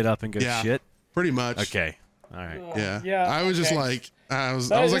telling you get up and go Yeah. shit. Pretty much. Okay, all right. Yeah. I was just okay. like, I was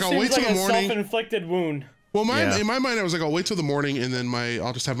That like, just I'll wait seems till like the a morning. self-inflicted wound. Well, Yeah. in my mind, I was like, I'll wait till the morning, and then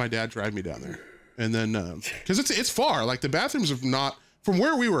I'll just have my dad drive me down there, and then because it's far. Like the bathrooms are not from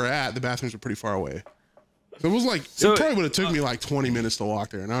where we were at. The bathrooms are pretty far away. So it was like So- it probably would have took me like 20 minutes to walk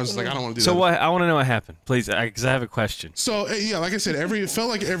there, and I was just like, I don't want to do So that. what? I want to know what happened, please, because I have a question. So yeah, like I said, it felt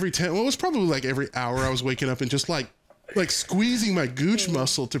like every 10. Well, it was probably like every hour I was waking up and just like squeezing my gooch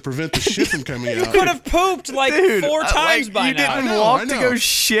muscle to prevent the shit from coming out. Could have pooped like 4 times by you now. didn't I know, walk I to know. go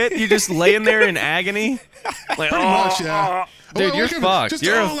shit. You just laying there in agony. Like, Pretty much, yeah. Dude, Well, you're like, fucked. just,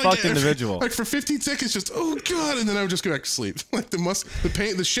 You're a like, fucked individual. Like for 15 seconds, just oh god, and then I would just go back to sleep. Like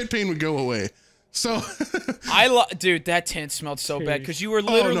the shit pain would go away. So, Dude, that tent smelled so bad because you were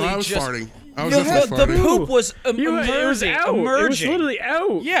literally oh no, I was just farting. I was the definitely farting. poop was It was emerging. out. It was Emerging. literally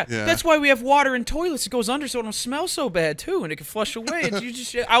out. Yeah, Yeah. that's why we have water in toilets. It goes under so it don't smell so bad too, and it can flush away. And you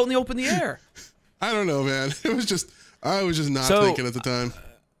just out in the open the air. I don't know, man. I was just not So- thinking at the time.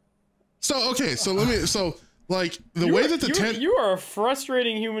 So okay, so like the way that the tent You are a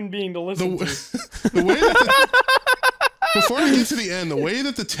frustrating human being to listen to. the way that before I get to the end, the way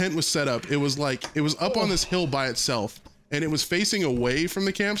that the tent was set up, it was up on this hill by itself, and it was facing away from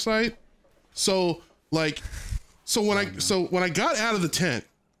the campsite. So when I got out of the tent,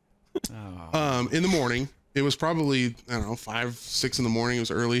 in the morning, it was probably I don't know 5, 6 in the morning. It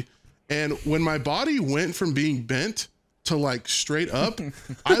was early, and when my body went from being bent to like straight up,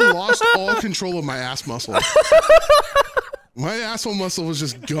 I lost all control of my ass muscle. My asshole muscle was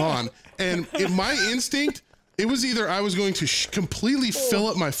just gone, and my instinct. It was either I was going to completely fill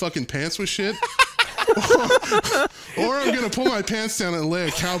up my fucking pants with shit, or I'm going to pull my pants down and lay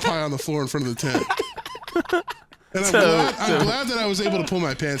a cow pie on the floor in front of the tent. And I'm glad that I was able to pull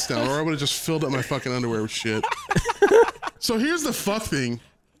my pants down, or I would have just filled up my fucking underwear with shit. So here's the fuck thing.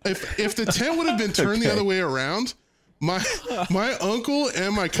 If the tent would have been turned the other way around, my uncle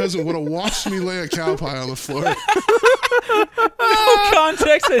and my cousin would have watched me lay a cow pie on the floor. No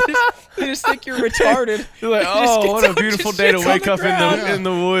context. They just think you're retarded. You're like, Just oh, get what a down, beautiful just day to shits on wake the up ground. in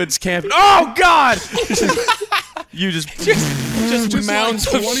the woods camping. Oh God! You just Just mounds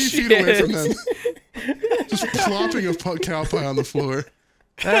like of 20 shit. feet away from them. Just plopping a cow pie on the floor.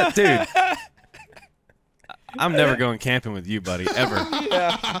 dude. I'm never going camping with you, buddy, ever.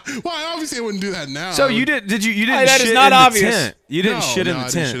 Yeah. Well, obviously I wouldn't do that now. So you didn't that shit is not in obvious. the tent. You didn't shit in the I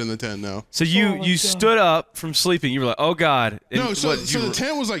tent. didn't shit in the tent. No. So you stood up from sleeping. You were like, oh God. And No. So what, the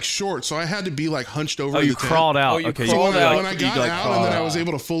tent was like short, so I had to be like hunched over. Oh, the you tent. crawled out. Oh, you okay. crawled you out. When I got out, and then I was out.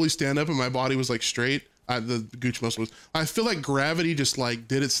 able to fully stand up, and my body was like straight. The gooch muscle was. I feel like gravity just like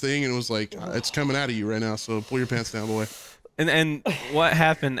did its thing, and it was like it's coming out of you right now. So pull your pants down, boy. And what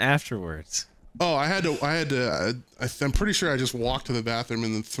happened afterwards? Oh, I had to. I'm pretty sure I just walked to the bathroom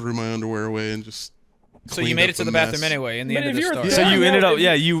and then threw my underwear away and just. So you made it to the bathroom anyway. In the end of the story. So you ended up,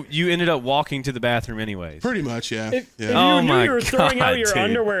 Yeah. you ended up walking to the bathroom anyways. Pretty much, yeah. If yeah. you Oh knew my you were throwing God, out your dude.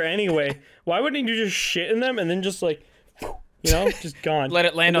 underwear anyway, why wouldn't you just shit in them and then just like, just gone? Let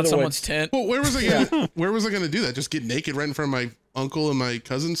it land into on the someone's woods? tent. Well, where was I gonna? Where was I gonna do that? Just get naked right in front of my uncle and my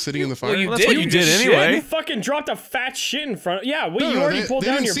cousin sitting in the fire? you Well, that's what you did just anyway. You fucking dropped a fat shit in front. Yeah, wait, No, you no, already they, pulled they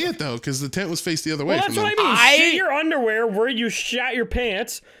down didn't your. see it though, because the tent was faced the other way Well, from that's what them. I mean. Shit your underwear where you shat your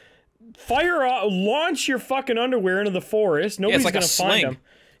pants. Launch your fucking underwear into the forest. Nobody's like a gonna find sling. them.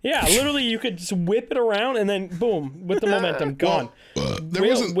 Yeah, literally, you could just whip it around and then boom, with the momentum, gone. There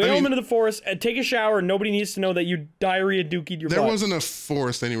wasn't. Whale I them mean, into the forest and take a shower. Nobody needs to know that you diarrhea dookied your there butt. wasn't a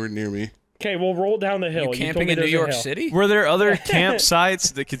forest anywhere near me. Okay, we'll roll down the hill. You told camping me in New there's a York hill. City? Were there other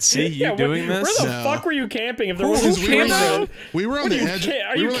campsites that could see you Yeah, doing where this? the No. fuck were you camping if there Who wasn't camped trees out? around? We were on What the are you, edge.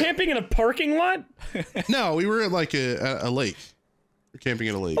 are we you were like- camping in a parking lot? No, we were at like a lake. We're camping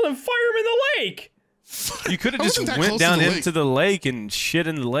at a lake. Well, then fire him in the lake. You could have I just wasn't that went close to down the lake. into the lake and shit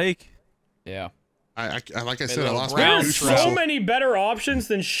in the lake. Yeah. I like I a said, I little lost ground my There's gooch so muscle. many better options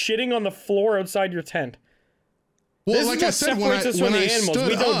than shitting on the floor outside your tent. Well, This like is I what said, when separates us from I the animals. stood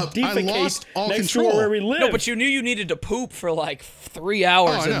We don't up, I defecate lost all next control. to where we live. No, but you knew you needed to poop for like 3 hours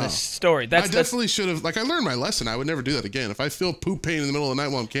Oh, I in know. this story. I That's definitely should have. Like I learned my lesson. I would never do that again. If I feel poop pain in the middle of the night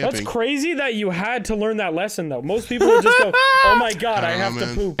while I'm That's camping, crazy that you had to learn that lesson, though. Most people would just go, "Oh my god, I Oh, have to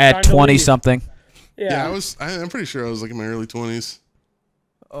man. poop." Time at to 20 leave." something. Yeah, I'm pretty sure I was like in my early 20s.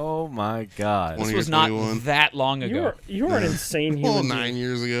 Oh my God. This 20 or was not 21. that long ago. you are an insane human. Well, being. 9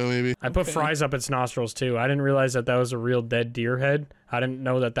 years ago maybe. I put fries up its nostrils too. I didn't realize that was a real dead deer head. I didn't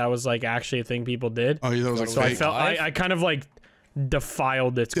know that was like actually a thing people did. Oh, yeah, that was like So I fake. felt I kind of like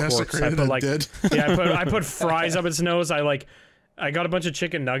defiled its corpse. I Desecrated put a like dead. I put fries up its nose. I got a bunch of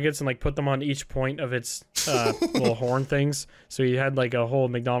chicken nuggets and like put them on each point of its little horn things. So he had like a whole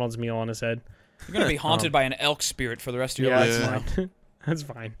McDonald's meal on his head. You're going to be haunted by an elk spirit for the rest of your Yeah, life. that's fine. That's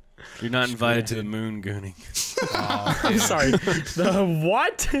fine. You're not invited to the moon gooning. Oh, Sorry. The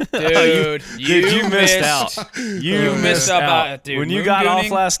what? dude, You missed out. You missed out, dude. When you Moon got off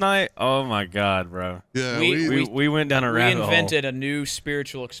gooning? last night, oh my God, bro. Yeah, We went down a We rabbit hole. invented a new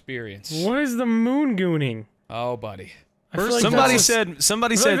spiritual experience. What is the moon gooning? Oh, buddy. I feel like Somebody that's said I feel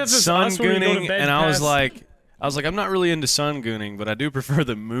like sun that's just us when we go to gooning, bed and I was past- like, I'm not really into sun gooning, but I do prefer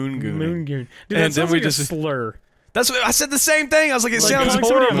the moon gooning. moon goon. Dude, And that then sounds we like just- a slur. That's what I said. The same thing. I was like, it Like, sounds calling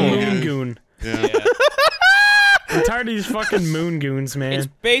somebody a horrible. moon goon. yeah. I'm tired of these fucking moon goons, man. It's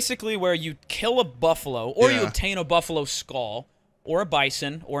basically where you kill a buffalo, or you Yeah. obtain a buffalo skull, or a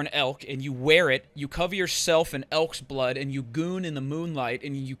bison, or an elk, and you wear it. You cover yourself in elk's blood, and you goon in the moonlight,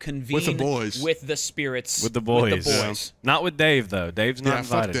 and you convene With the boys. with the spirits. With the boys. With the boys. Not with Dave though. Dave's not Yeah,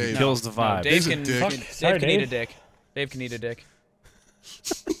 fuck invited. He Dave. kills the No, vibe. Dave He's a can, dick. Dave Fuck. can Sorry, eat a Dave. dick. Dave can eat a dick.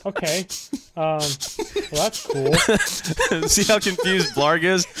 Okay. Well, that's cool. See how confused Blarg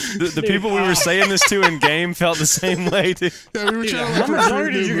is? The people we were saying this to in game felt the same way. Too. Yeah, we were trying to How like much recruit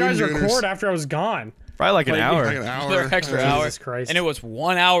longer did new you guys moon gooners. record after I was gone? Probably like an hour. Like an hour. Another extra Yeah. hour. Jesus Christ. And it was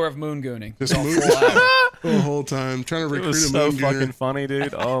 1 hour of moon gooning. Just A moon- full hour. The whole time trying to It recruit was a so moon fucking gooner. funny,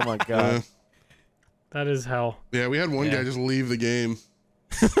 dude. Oh my God. That is hell. Yeah, we had one Yeah. guy just leave the game.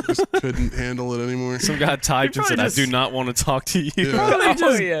 Just couldn't handle it anymore. Some guy typed and probably said, "I just- do not want to talk to you."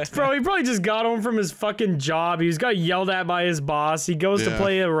 Yeah. He probably just got home from his fucking job. He got yelled at by his boss. He goes to Yeah.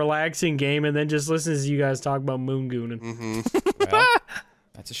 play a relaxing game and then just listens to you guys talk about moon gooning. Mm-hmm. Well,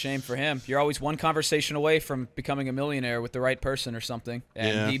 that's a shame for him. You're always one conversation away from becoming a millionaire with the right person or something.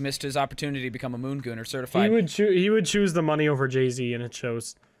 And Yeah. he missed his opportunity to become a moon gooner He certified. would choose the money over Jay-Z, and it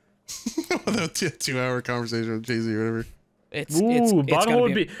shows. That 2-hour conversation with Jay-Z or whatever. It's Ooh, gonna butthole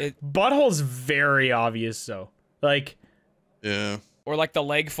would be. it- Butthole's very obvious, though. Like, Yeah. or like the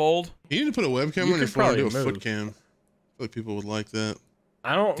leg fold. You need to put a webcam You on your could phone and do a probably foot cam. I feel like people would like that.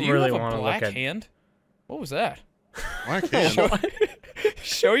 I don't Do you really have want a to black look at. hand? What was that? Black hand.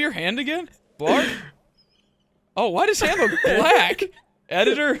 Show your hand again, Blarg. Oh, why does hand look black?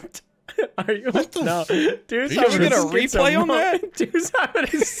 Editor, Are you? No, dude's Can we having get a replay on that? Dude's having a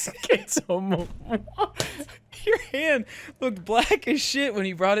schizo moment. your hand looked black as shit when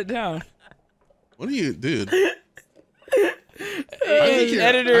you brought it down. What are you, dude? Hey,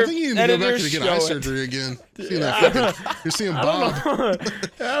 editor, I think you need to go back to get eye surgery again. You're seeing Bob.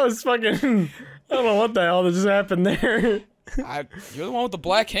 That was fucking. I don't know what the hell just happened there. You're the one with the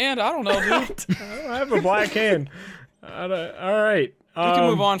black hand. I don't know, dude. I don't have a black hand. All right. We can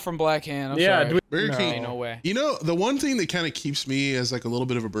move on from black hand. I'm sorry. Burger King. No way. You know, the one thing that kind of keeps me as like a little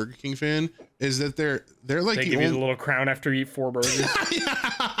bit of a Burger King fan is that they're like they give you the little crown after you eat 4 burgers.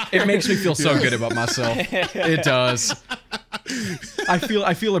 It makes me feel so good about myself. It does.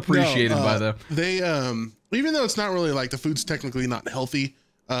 I feel appreciated by them. They even though it's not really like the food's technically not healthy,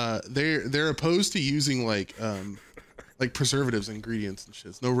 they're opposed to using like preservatives and ingredients and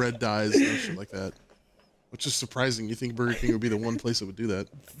shit. No red dyes, no shit like that. Which is surprising. You think Burger King would be the one place that would do that?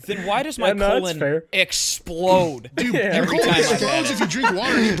 Then why does my colon explode? Dude, your colon explodes if you drink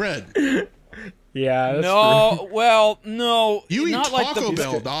water and eat bread. Yeah. That's true. Well, no. You eat not Taco like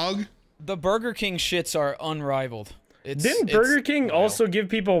Bell, dog. The Burger King shits are unrivaled. Didn't Burger King also give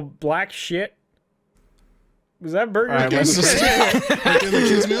people black shit? Was that Burger King?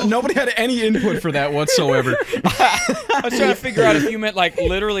 Nobody had any input for that whatsoever. I was trying to figure out if you meant like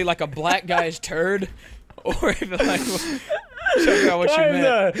literally like a black guy's turd, or if like figure out what you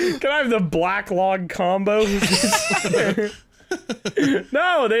meant. Can I have the black log combo?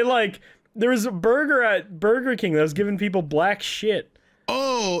 No, there was a burger at Burger King that was giving people black shit.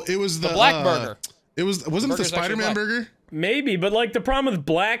 Oh, it was the black burger. Wasn't it the Spider-Man burger? Maybe, but like the problem with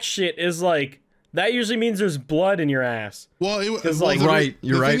black shit is like that usually means there's blood in your ass. Well, it was like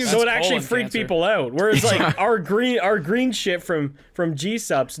you're right. So it actually freaked people out. Whereas like our green shit from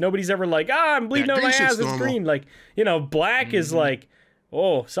G-Subs, nobody's ever like, I'm bleeding out my ass. It's green. Like, you know, black is like,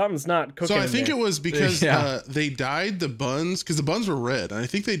 oh, something's not cooking. So I think it was because they dyed the buns because the buns were red. And I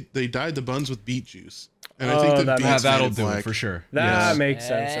think they dyed the buns with beet juice. And I think that'll do it for sure. That makes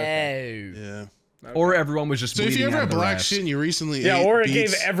sense. Okay. Yeah. Okay. Or everyone was just bleeding if you ever out had of their black ass. shit and you recently ate or it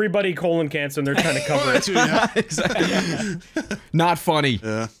beets. gave everybody colon cancer and they're trying to cover it. Too, yeah. Exactly. Not funny.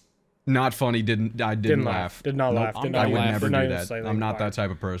 Yeah. Not funny. I didn't laugh. Did not laugh. Did not I would laugh. never do that. I'm not that type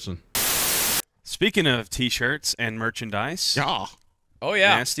of person. Speaking of t-shirts and merchandise. Yeah. Oh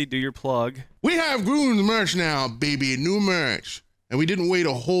yeah. Nasty, do your plug. We have Goons merch now, baby. New merch. And we didn't wait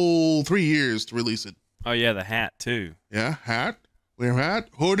a whole 3 years to release it. Oh yeah, the hat too. Yeah, hat. We have hat,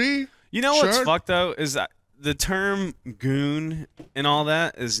 hoodie. You know what's fucked though is that the term goon and all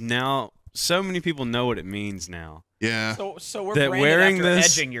that is now so many people know what it means now. Yeah. So we're that wearing after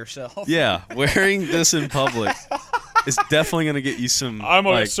this, edging yourself. Yeah, wearing this in public is definitely gonna get you some. I'm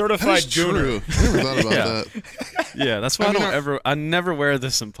like, a certified gooner. I never thought about that. Yeah, that's why I never wear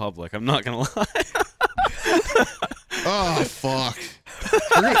this in public. I'm not gonna lie. Oh fuck.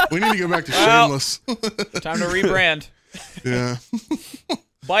 We need to go back to shameless. Time to rebrand. Yeah.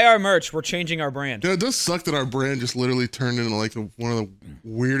 Buy our merch. We're changing our brand. Yeah, it does suck that our brand just literally turned into like one of the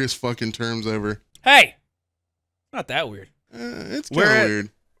weirdest fucking terms ever. Hey, not that weird. It's kind of weird.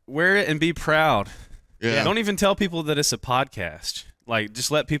 Wear it and be proud. Yeah. Don't even tell people that it's a podcast. Like, just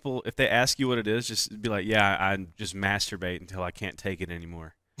let people, if they ask you what it is, just be like, yeah, I just masturbate until I can't take it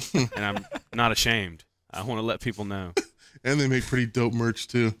anymore. And I'm not ashamed. I want to let people know. And they make pretty dope merch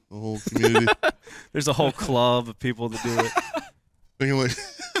too. The whole community. There's a whole club of people that do it. Thinking like,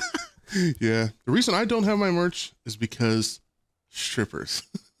 yeah. The reason I don't have my merch is because strippers.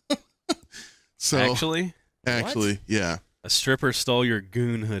 So actually, what? Yeah. A stripper stole your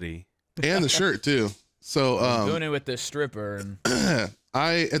goon hoodie and the shirt too. So doing it with this stripper. And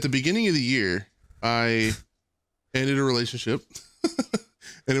at the beginning of the year, I ended a relationship,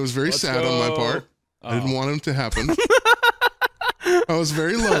 and it was very sad on my part. I didn't want it to happen. I was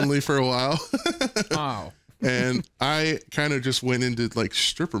very lonely for a while. Wow. And I kind of just went into like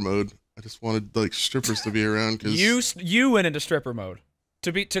stripper mode. I just wanted like strippers to be around because you went into stripper mode.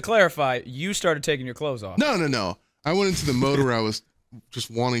 To clarify, you started taking your clothes off. No. I went into the mode where I was just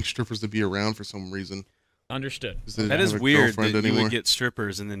wanting strippers to be around for some reason. Understood. That is weird that you would get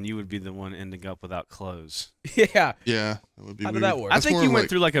strippers and then you would be the one ending up without clothes. Yeah. Yeah. That would be How weird. did that work? I think you went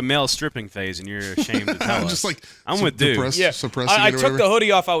through like a male stripping phase and you're ashamed to tell us. Just like I'm with dude. Yeah. I took whatever. the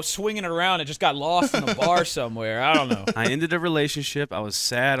hoodie off. I was swinging it around. It just got lost in a bar somewhere. I don't know. I ended a relationship. I was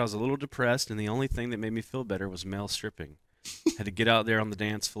sad. I was a little depressed. And the only thing that made me feel better was male stripping. Had to get out there on the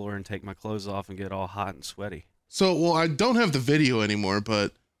dance floor and take my clothes off and get all hot and sweaty. So, well, I don't have the video anymore,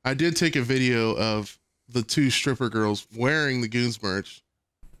 but I did take a video of the 2 stripper girls wearing the Goons merch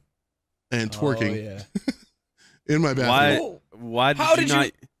and twerking in my bathroom. Why did you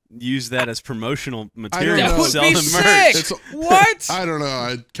not use that as promotional material That to would sell be the sick. merch? What? I don't know.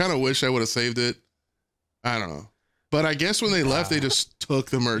 I kind of wish I would have saved it. I don't know. But I guess when they left, they just took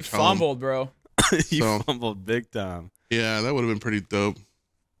the merch home. Fumbled, bro. You fumbled big time. Yeah, that would have been pretty dope.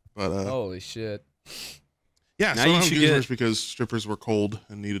 But holy shit. Yeah, now so I you don't should have Goons get merch because strippers were cold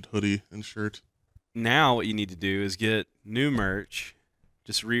and needed hoodie and shirt. Now what you need to do is get new merch,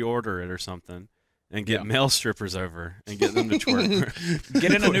 just reorder it or something, and get male strippers over and get them to twerk.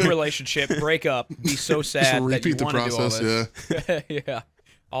 Get in a new relationship, break up, be so sad that you want to do all this. Yeah. Yeah.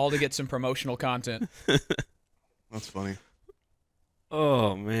 All to get some promotional content. That's funny.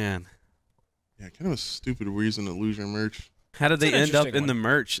 Oh man. Yeah, kind of a stupid reason to lose your merch. How did they end up in the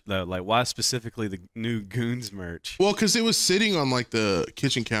merch though? Like, why specifically the new Goons merch? Well, because it was sitting on like the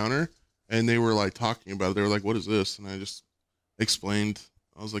kitchen counter, and they were like talking about it. They were like, "What is this?" And I just explained.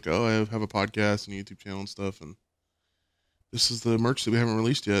 I was like, "Oh, I have a podcast and a YouTube channel and stuff, and this is the merch that we haven't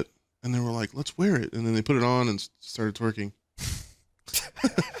released yet." And they were like, "Let's wear it." And then they put it on and started twerking.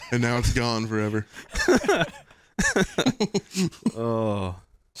 And now it's gone forever. Oh.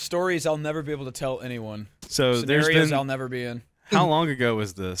 Stories I'll never be able to tell anyone. So Scenarios I'll never be in. How long ago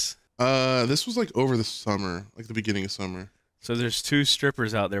was this? This was like over the summer, like the beginning of summer. So there's 2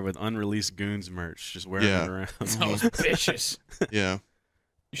 strippers out there with unreleased Goons merch, just wearing it around. That was vicious. Yeah.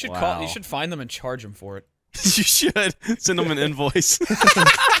 You should call. You should find them and charge them for it. You should send them an invoice.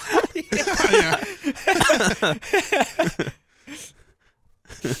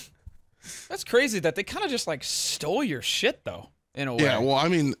 That's crazy that they kind of just like stole your shit though, in a way. Yeah, well, I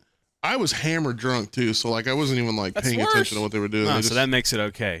mean, I was hammered drunk too, so like I wasn't even like paying attention to what they were doing. No, they so that makes it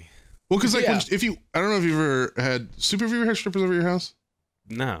okay. Well, because like if you, I don't know if you've ever had Super. Have you ever had strippers over your house?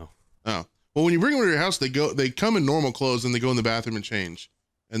 No. Oh, well, when you bring them to your house, they come in normal clothes and they go in the bathroom and change,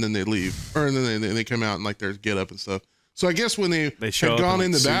 and then they leave, or and then they come out and like their get up and stuff. So I guess when they show had gone in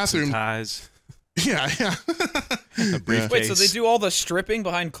in the bathroom, ties. Yeah. Wait, so they do all the stripping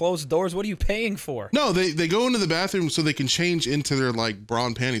behind closed doors? What are you paying for? No, they go into the bathroom so they can change into their like bra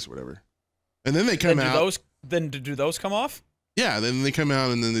and panties or whatever, and then they come out. Do those come off? Yeah, then they come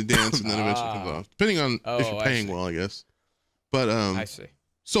out and then they dance and then eventually comes off, depending on if you're paying well, I guess. But I see.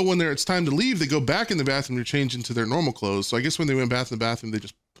 So when it's time to leave, they go back in the bathroom to change into their normal clothes. So I guess when they went back in the bathroom, they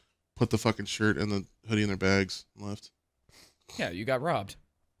just put the fucking shirt and the hoodie in their bags and left. Yeah, you got robbed.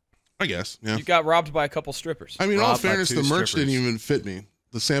 I guess, yeah. You got robbed by a couple strippers. I mean, in all fairness, the merch didn't even fit me.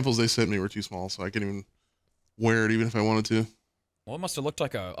 The samples they sent me were too small, so I couldn't even wear it even if I wanted to. Well, it must have looked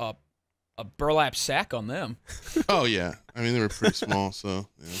like a burlap sack on them. Oh, yeah. I mean, they were pretty small, so,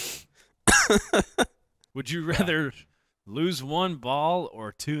 yeah. Would you rather lose 1 ball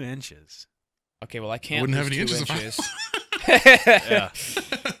or 2 inches? Okay, well, I can't wouldn't lose have any 2 inches. Yeah.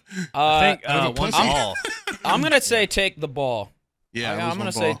 I think 1 ball. I'm going to say take the ball. Yeah, I'm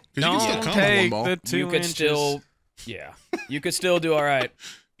gonna say you can still come with 1 ball. The 2 you could inches. still, you could still do all right.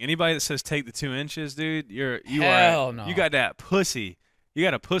 Anybody that says take the 2 inches, dude, you Hell are no. you got that pussy. You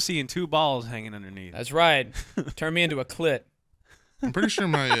got a pussy and 2 balls hanging underneath. That's right. Turn me into a clit. I'm pretty sure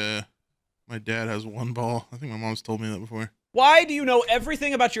my dad has 1 ball. I think my mom's told me that before. Why do you know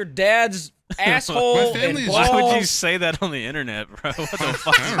everything about your dad's asshole and balls? Why would you say that on the internet, bro? What the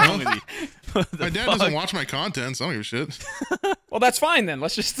fuck is wrong with you? My dad doesn't watch my content, so I don't give a shit. Well, that's fine then.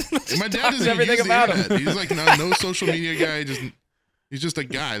 Let's just My dad talk doesn't everything use the about internet. him. He's like no social media guy. He's just a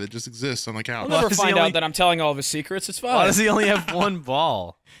guy that just exists on the couch. We'll never find out that I'm telling all of his secrets. It's fine. Why does he only have 1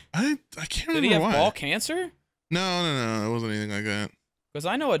 ball? I can't remember Did he have why. ball cancer? No. It wasn't anything like that. Because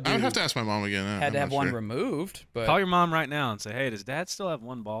I know a dude I would have to ask my mom again. had I'm to have not one sure. removed. But Call your mom right now and say, hey, does Dad still have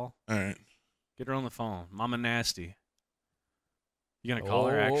 1 ball? All right. Get her on the phone. Mama Nasty. You gonna call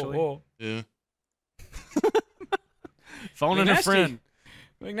her, actually? Yeah. Phoning a friend.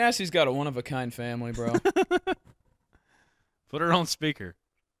 McNasty's got a one-of-a-kind family, bro. Put her on speaker.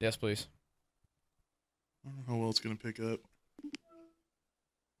 Yes, please. I don't know how well it's going to pick up.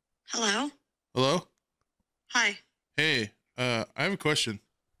 Hello? Hello? Hi. Hey, I have a question.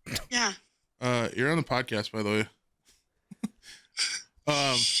 Yeah. You're on the podcast, by the way.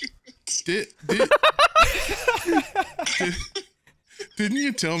 Didn't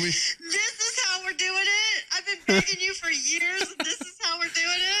you tell me? This is how we're doing it? I've been begging you for years, and this is how we're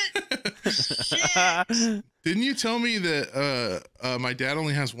doing it? Shit. Didn't you tell me that my dad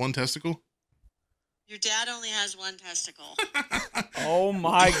only has 1 testicle? Your dad only has 1 testicle. Oh,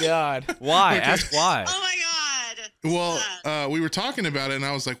 my God. Why? Ask why. Oh, my God. Well, we were talking about it, and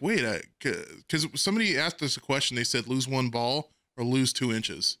I was like, wait, because somebody asked us a question. They said lose 1 ball or lose 2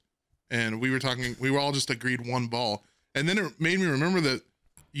 inches. And we were all just agreed 1 ball. And then it made me remember that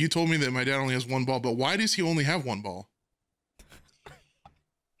you told me that my dad only has 1 ball, but why does he only have 1 ball?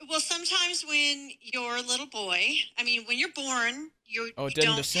 Well, sometimes when you're a little boy, when you're born, you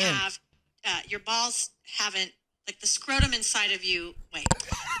don't have, your balls haven't, like the scrotum inside of you,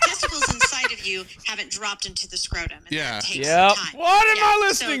 testicles inside of you haven't dropped into the scrotum. And that takes Yep. time. What am I So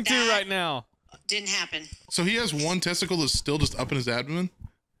listening to that right now? Didn't happen. So he has one testicle that's still just up in his abdomen?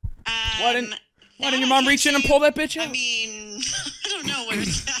 Why didn't your mom reach in and pull that bitch out? I mean, I don't know where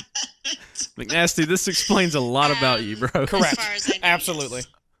it's at. McNasty, this explains a lot about you, bro. Correct. As far as I know, Absolutely.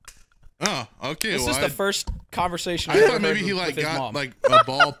 Oh, okay. This well, is the first conversation I I've thought ever maybe heard he with like his got mom. like a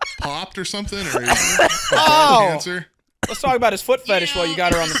ball popped or something, or Oh! cancer. Let's talk about his foot fetish while you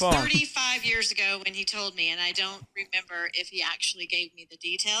got her on the it was phone. 35 years ago when he told me, and I don't remember if he actually gave me the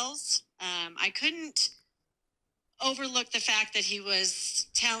details. I couldn't overlook the fact that he was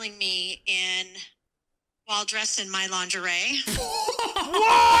telling me while dressed in my lingerie.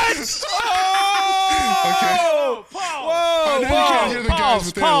 What? Okay. Whoa! I know you can't hear the guys,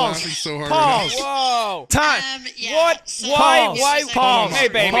 but they're laughing so hard right now. Whoa! Time. What? So Why? Pause. Hey,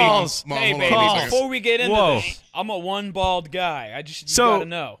 baby. Pause. Mom, Hey, hold on, baby. hold on a second. Before we get into Whoa. this, I'm a one bald guy. You So- gotta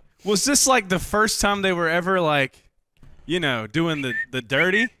know. Was this like the first time they were ever like, doing the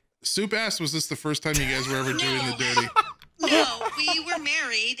dirty? Soup asked, was this the first time you guys were ever doing the dirty? No, we were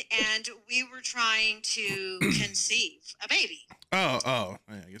married and we were trying to conceive a baby. Oh,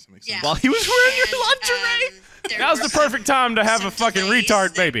 yeah, I guess that makes sense. Yeah. While he was wearing your And, lingerie? there That was were the perfect time to have some a fucking delays retard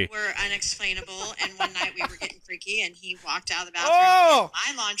that baby. Were unexplainable, and one night we were getting freaky, and he walked out of the bathroom Oh!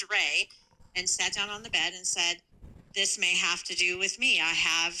 in my lingerie and sat down on the bed and said, "This may have to do with me. I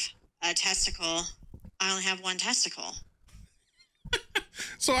have a testicle. I only have one testicle.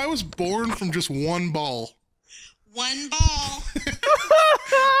 So I was born from just one ball. One ball."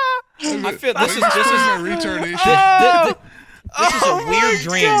 I feel this is my retardation. this is a weird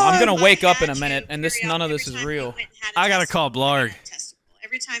dream. I'm gonna But wake up had in a minute, to and this figure none out of this every is time you real. went and had a I gotta testicle, call Blarg.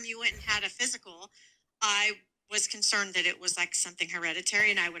 Every time you went and had a physical, I was concerned that it was like something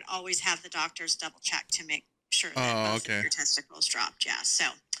hereditary, and I would always have the doctors double check to make sure that both of your testicles dropped. Yeah, so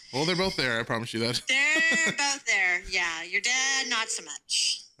Well, they're both there. I promise you that. they're both there. Yeah, your dad, not so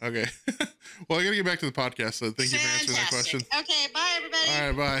much. Okay. Well, I gotta get back to the podcast. So thank you for answering that question. Okay, bye everybody.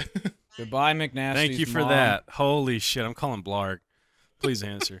 All right, bye. Goodbye, McNasty. Thank you for that. Holy shit, I'm calling Blarg. Please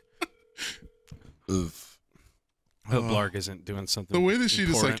answer. Oof. I hope Blarg isn't doing something. The way that she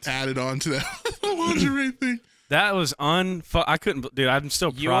important. just like added on to that lingerie thing. That was I couldn't, dude. I'm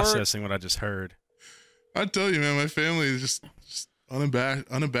still processing what I just heard. I tell you, man, my family is just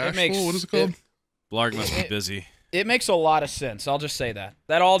unabashful. What is it called? Blarg must be busy. It makes a lot of sense. I'll just say that.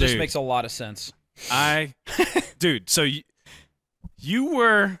 That all just Dude. makes a lot of sense. Dude, so you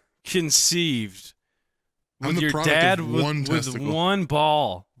were conceived I'm with the your product dad of with one testicle. one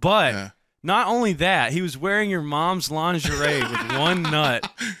ball, but not only that, he was wearing your mom's lingerie with one nut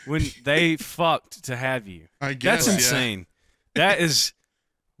when they fucked to have you. I guess That's insane. That is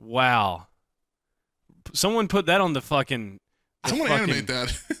wow. Someone put that on the fucking. Someone animate that.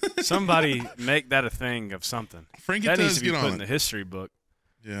 Somebody make that a thing of something. Frankie that needs does to be get put on in the it. history book.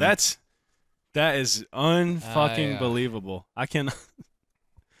 Yeah. That is unfucking yeah. believable. I can.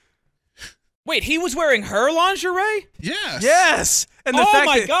 Wait, he was wearing her lingerie? Yes. Yes. And the Oh fact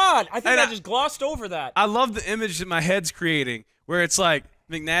my that, god! I think and I just glossed over that. I love the image that my head's creating, where it's like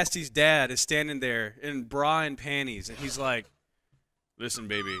McNasty's dad is standing there in bra and panties, and he's like, "Listen,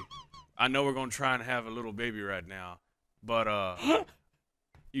 baby, I know we're gonna try and have a little baby right now, but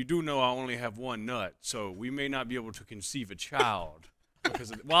you do know I only have one nut, so we may not be able to conceive a child."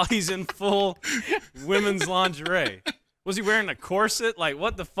 Because while he's in full women's lingerie. Was he wearing a corset? Like,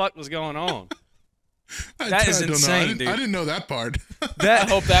 what the fuck was going on? That is insane, dude. I didn't know that part. I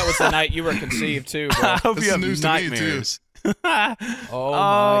hope that was the night you were conceived too, bro. I hope That's you have news to me, too. nightmares. Oh my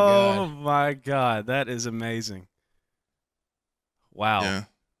god. my god, that is amazing. Wow. Yeah.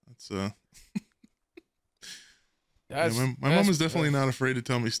 That's That's, my mom is definitely not afraid to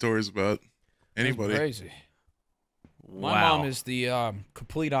tell me stories about anybody. Crazy. My Wow. mom is the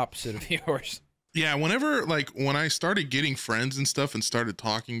complete opposite of yours. Yeah, when I started getting friends and stuff and started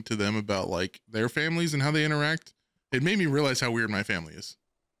talking to them about like their families and how they interact, it made me realize how weird my family is.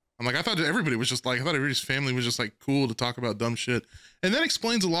 I'm like, I thought everybody's family was just like cool to talk about dumb shit. And that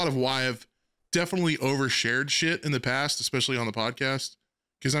explains a lot of why I've definitely overshared shit in the past, especially on the podcast,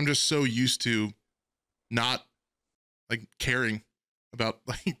 because I'm just so used to not like caring about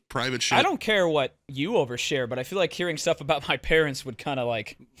like private shit. I don't care what you overshare, but I feel like hearing stuff about my parents would kind of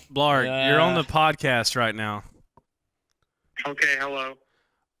like. Blarg, you're on the podcast right now. Okay, hello.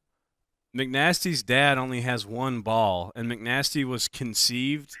 McNasty's dad only has one ball, and McNasty was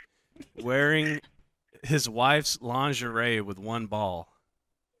conceived wearing his wife's lingerie with one ball.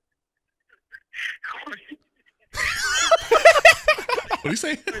 What do you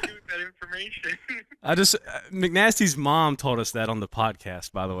say? What do I do with that information. McNasty's mom told us that on the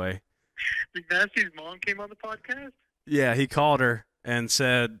podcast, by the way. McNasty's mom came on the podcast? Yeah, he called her and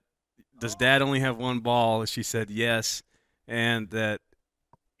said, does Dad only have one ball? And she said yes, and that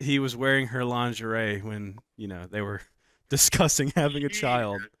he was wearing her lingerie when, they were discussing having a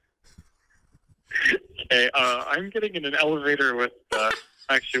child. Okay, I'm getting in an elevator with,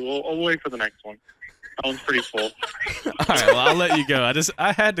 actually, we'll wait for the next one. That one's pretty full. All right, well, I'll let you go.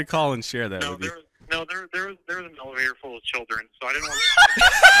 I had to call and share that with you. There was an elevator full of children, so I didn't want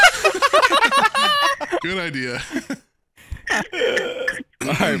to... Good idea.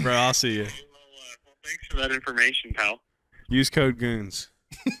 All right, bro, I'll see you. Well, thanks for that information, pal. Use code Goons.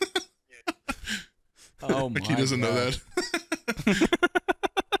 Oh my Like he doesn't know that.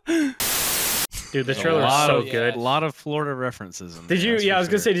 Dude, the trailer is so good. A lot of Florida references in Did you? Yeah, I was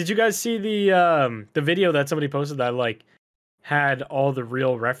gonna say, did you guys see the video that somebody posted that like had all the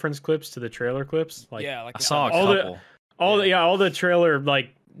real reference clips to the trailer clips? Like, yeah, like I saw a couple. All the trailer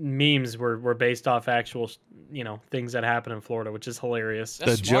like memes were based off actual things that happen in Florida, which is hilarious.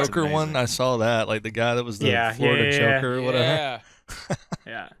 The Joker one, I saw that. Like the guy that was the Florida Joker or whatever.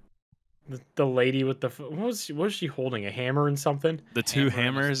 Yeah. The lady with the what was she holding, a hammer and something? The two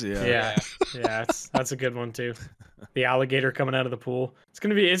hammers, yeah. That's a good one too. The alligator coming out of the pool. It's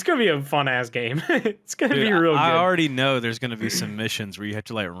gonna be a fun ass game. It's gonna be real good. I already know there's gonna be some missions where you have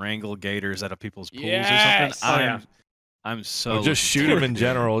to like wrangle gators out of people's pools or something. I'm so or just shoot them in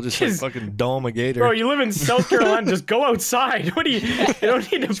general. Just like fucking dome a gator. Bro, you live in South Carolina. Just go outside. What do you? You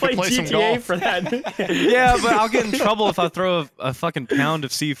don't need to play GTA for that. Yeah, but I'll get in trouble if I throw a fucking pound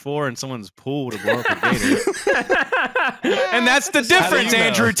of C4 in someone's pool to blow up a gator. And that's the difference,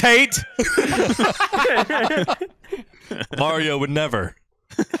 Andrew Tate. Mario would never.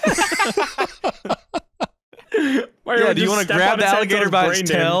 Yeah, do you want to grab the alligator by its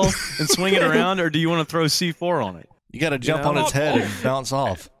tail and swing it around, or do you want to throw C4 on it? You got to jump on its head and bounce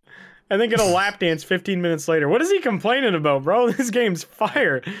off. And then get a lap dance 15 minutes later. What is he complaining about, bro? This game's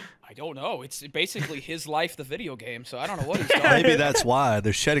fire. I don't know. It's basically his life, the video game, so I don't know what he's talking Maybe that's why.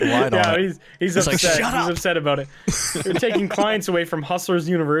 They're shedding light on it. He's upset. Like, Shut up. He's upset about it. They're taking clients away from Hustlers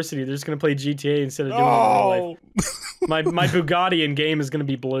University. They're just going to play GTA instead of doing it in real life. My Bugatti in game is going to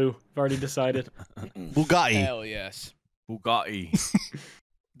be blue. I've already decided. Bugatti. Hell yes. Bugatti.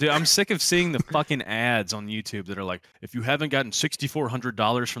 Dude, I'm sick of seeing the fucking ads on YouTube that are like, if you haven't gotten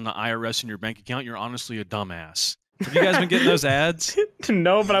 $6,400 from the IRS in your bank account, you're honestly a dumbass. Have you guys been getting those ads?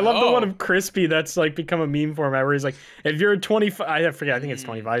 No, but I love the one of Crispy that's like become a meme for him. Where he's like, if you're 25, I forget, I think it's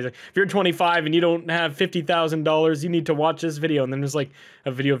 25. He's like, if you're 25 and you don't have $50,000, you need to watch this video. And then there's like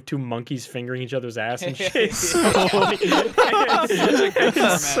a video of two monkeys fingering each other's ass and shit. It's such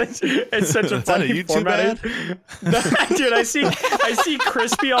a funny format. Dude, I see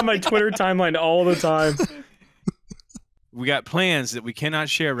Crispy on my Twitter timeline all the time. We got plans that we cannot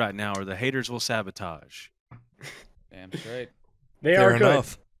share right now, or the haters will sabotage. Damn straight. They are good.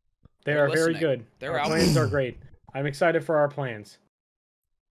 Enough. They are very good. Our plans are great. I'm excited for our plans.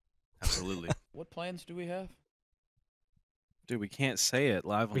 Absolutely. What plans do we have? Dude, we can't say it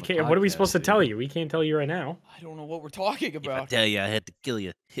live on we the can't. podcast, What are we supposed to tell you? We can't tell you right now. I don't know what we're talking about. If I tell you, I had to kill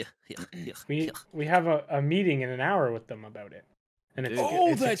you. We have a meeting in an hour with them about it. And it's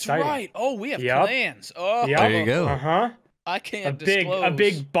that's exciting. right. Oh, we have plans. Oh, yep. There you go. Uh-huh. I can't disclose. A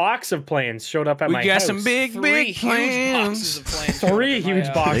big box of plans showed up at my house. We got some big plans. Three huge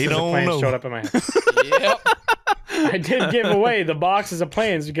boxes of plans showed up at my house. Yep. I did give away the boxes of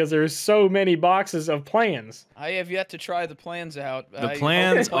plans because there's so many boxes of plans. I have yet to try the plans out. The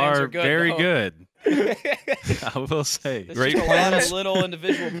plans are good, very good. I will say. Great plans. Little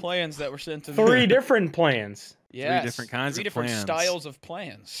individual plans that were sent to me. 3 different plans. Yes. 3 different kinds of plans. 3 different styles of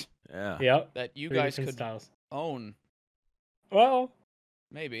plans. Yeah. Yep. That you guys could own. Well,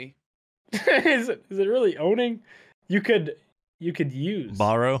 maybe. is it really owning? You could use.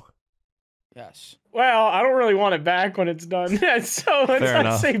 Borrow. Yes. Well, I don't really want it back when it's done. So let's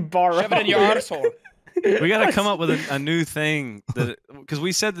not say borrow. Shove it in your arsehole. We got to come up with a new thing that, because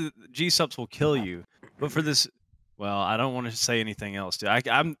we said that G-subs will kill you, but for this, well, I don't want to say anything else, dude.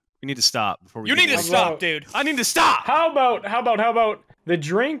 We need to stop before we. You need to stop, dude. I need to stop. How about the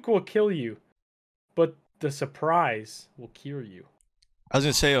drink will kill you, but the surprise will cure you. I was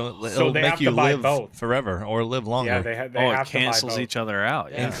gonna say it'll make you live forever or live longer. Yeah, they have it cancels each other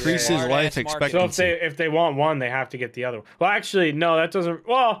out. Yeah. Increases life expectancy. So if they want one, they have to get the other one. Well, actually, no, that doesn't.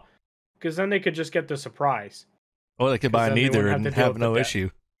 Well, because then they could just get the surprise. Or they could buy neither and have no issue.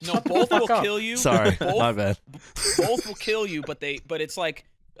 No, both will kill you. Sorry, my bad. Both will kill you, but it's like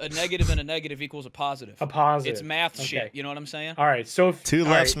A negative and a negative equals a positive. A positive. It's math Okay. shit. You know what I'm saying? All right. So if, Two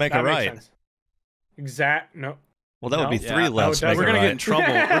lefts make a right. Exact. No. Well, that would be Yeah, three lefts make a We're gonna right. get in trouble.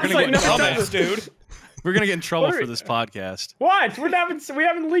 We're gonna get in no, trouble, dude. We're gonna get in trouble What are for we- this podcast. What? We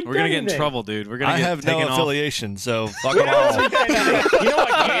haven't leaked We're gonna get in anything. trouble, dude. We're gonna I get have taken no off. affiliation, so fuck them all. You know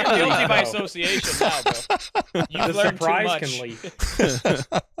what? You're guilty by association now, bro. You've The learned too surprise much. can leak.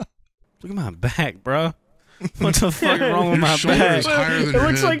 Look at my back, bro. What the fuck wrong with Your my shoulder back? is higher than your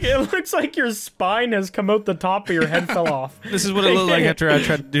head. It looks like your spine has come out the top of your head fell off. This is what it looked like after I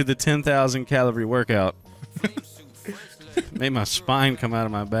tried to do the 10,000 calorie workout. Made my spine come out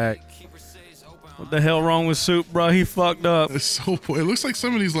of my back. What the hell wrong with Soup, bro? He fucked up. It's so. It looks like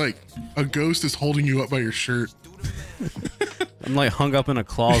somebody's like a ghost is holding you up by your shirt. I'm like hung up in a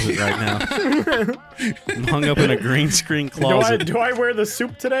closet right now. I'm hung up in a green screen closet. Do I wear the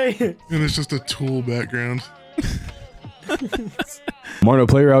Soup today? And it's just a Tool background. Marno,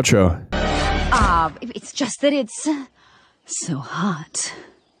 play your outro. It's just that it's so hot.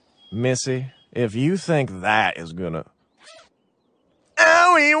 Missy, if you think that is gonna...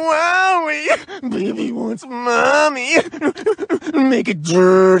 Owie, wowie! Baby wants mommy! Make it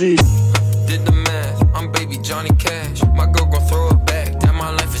dirty! Did the math, I'm baby Johnny Cash. My girl gon' throw it back, that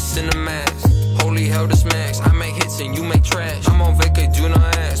my life is cinemax. Holy hell, this max, I make hits and you make trash. I'm on vacay, do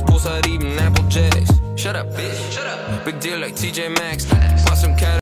not ask, poolside eating Apple Jacks. Shut up, bitch, shut up. Big deal like TJ Maxx. Want some cat.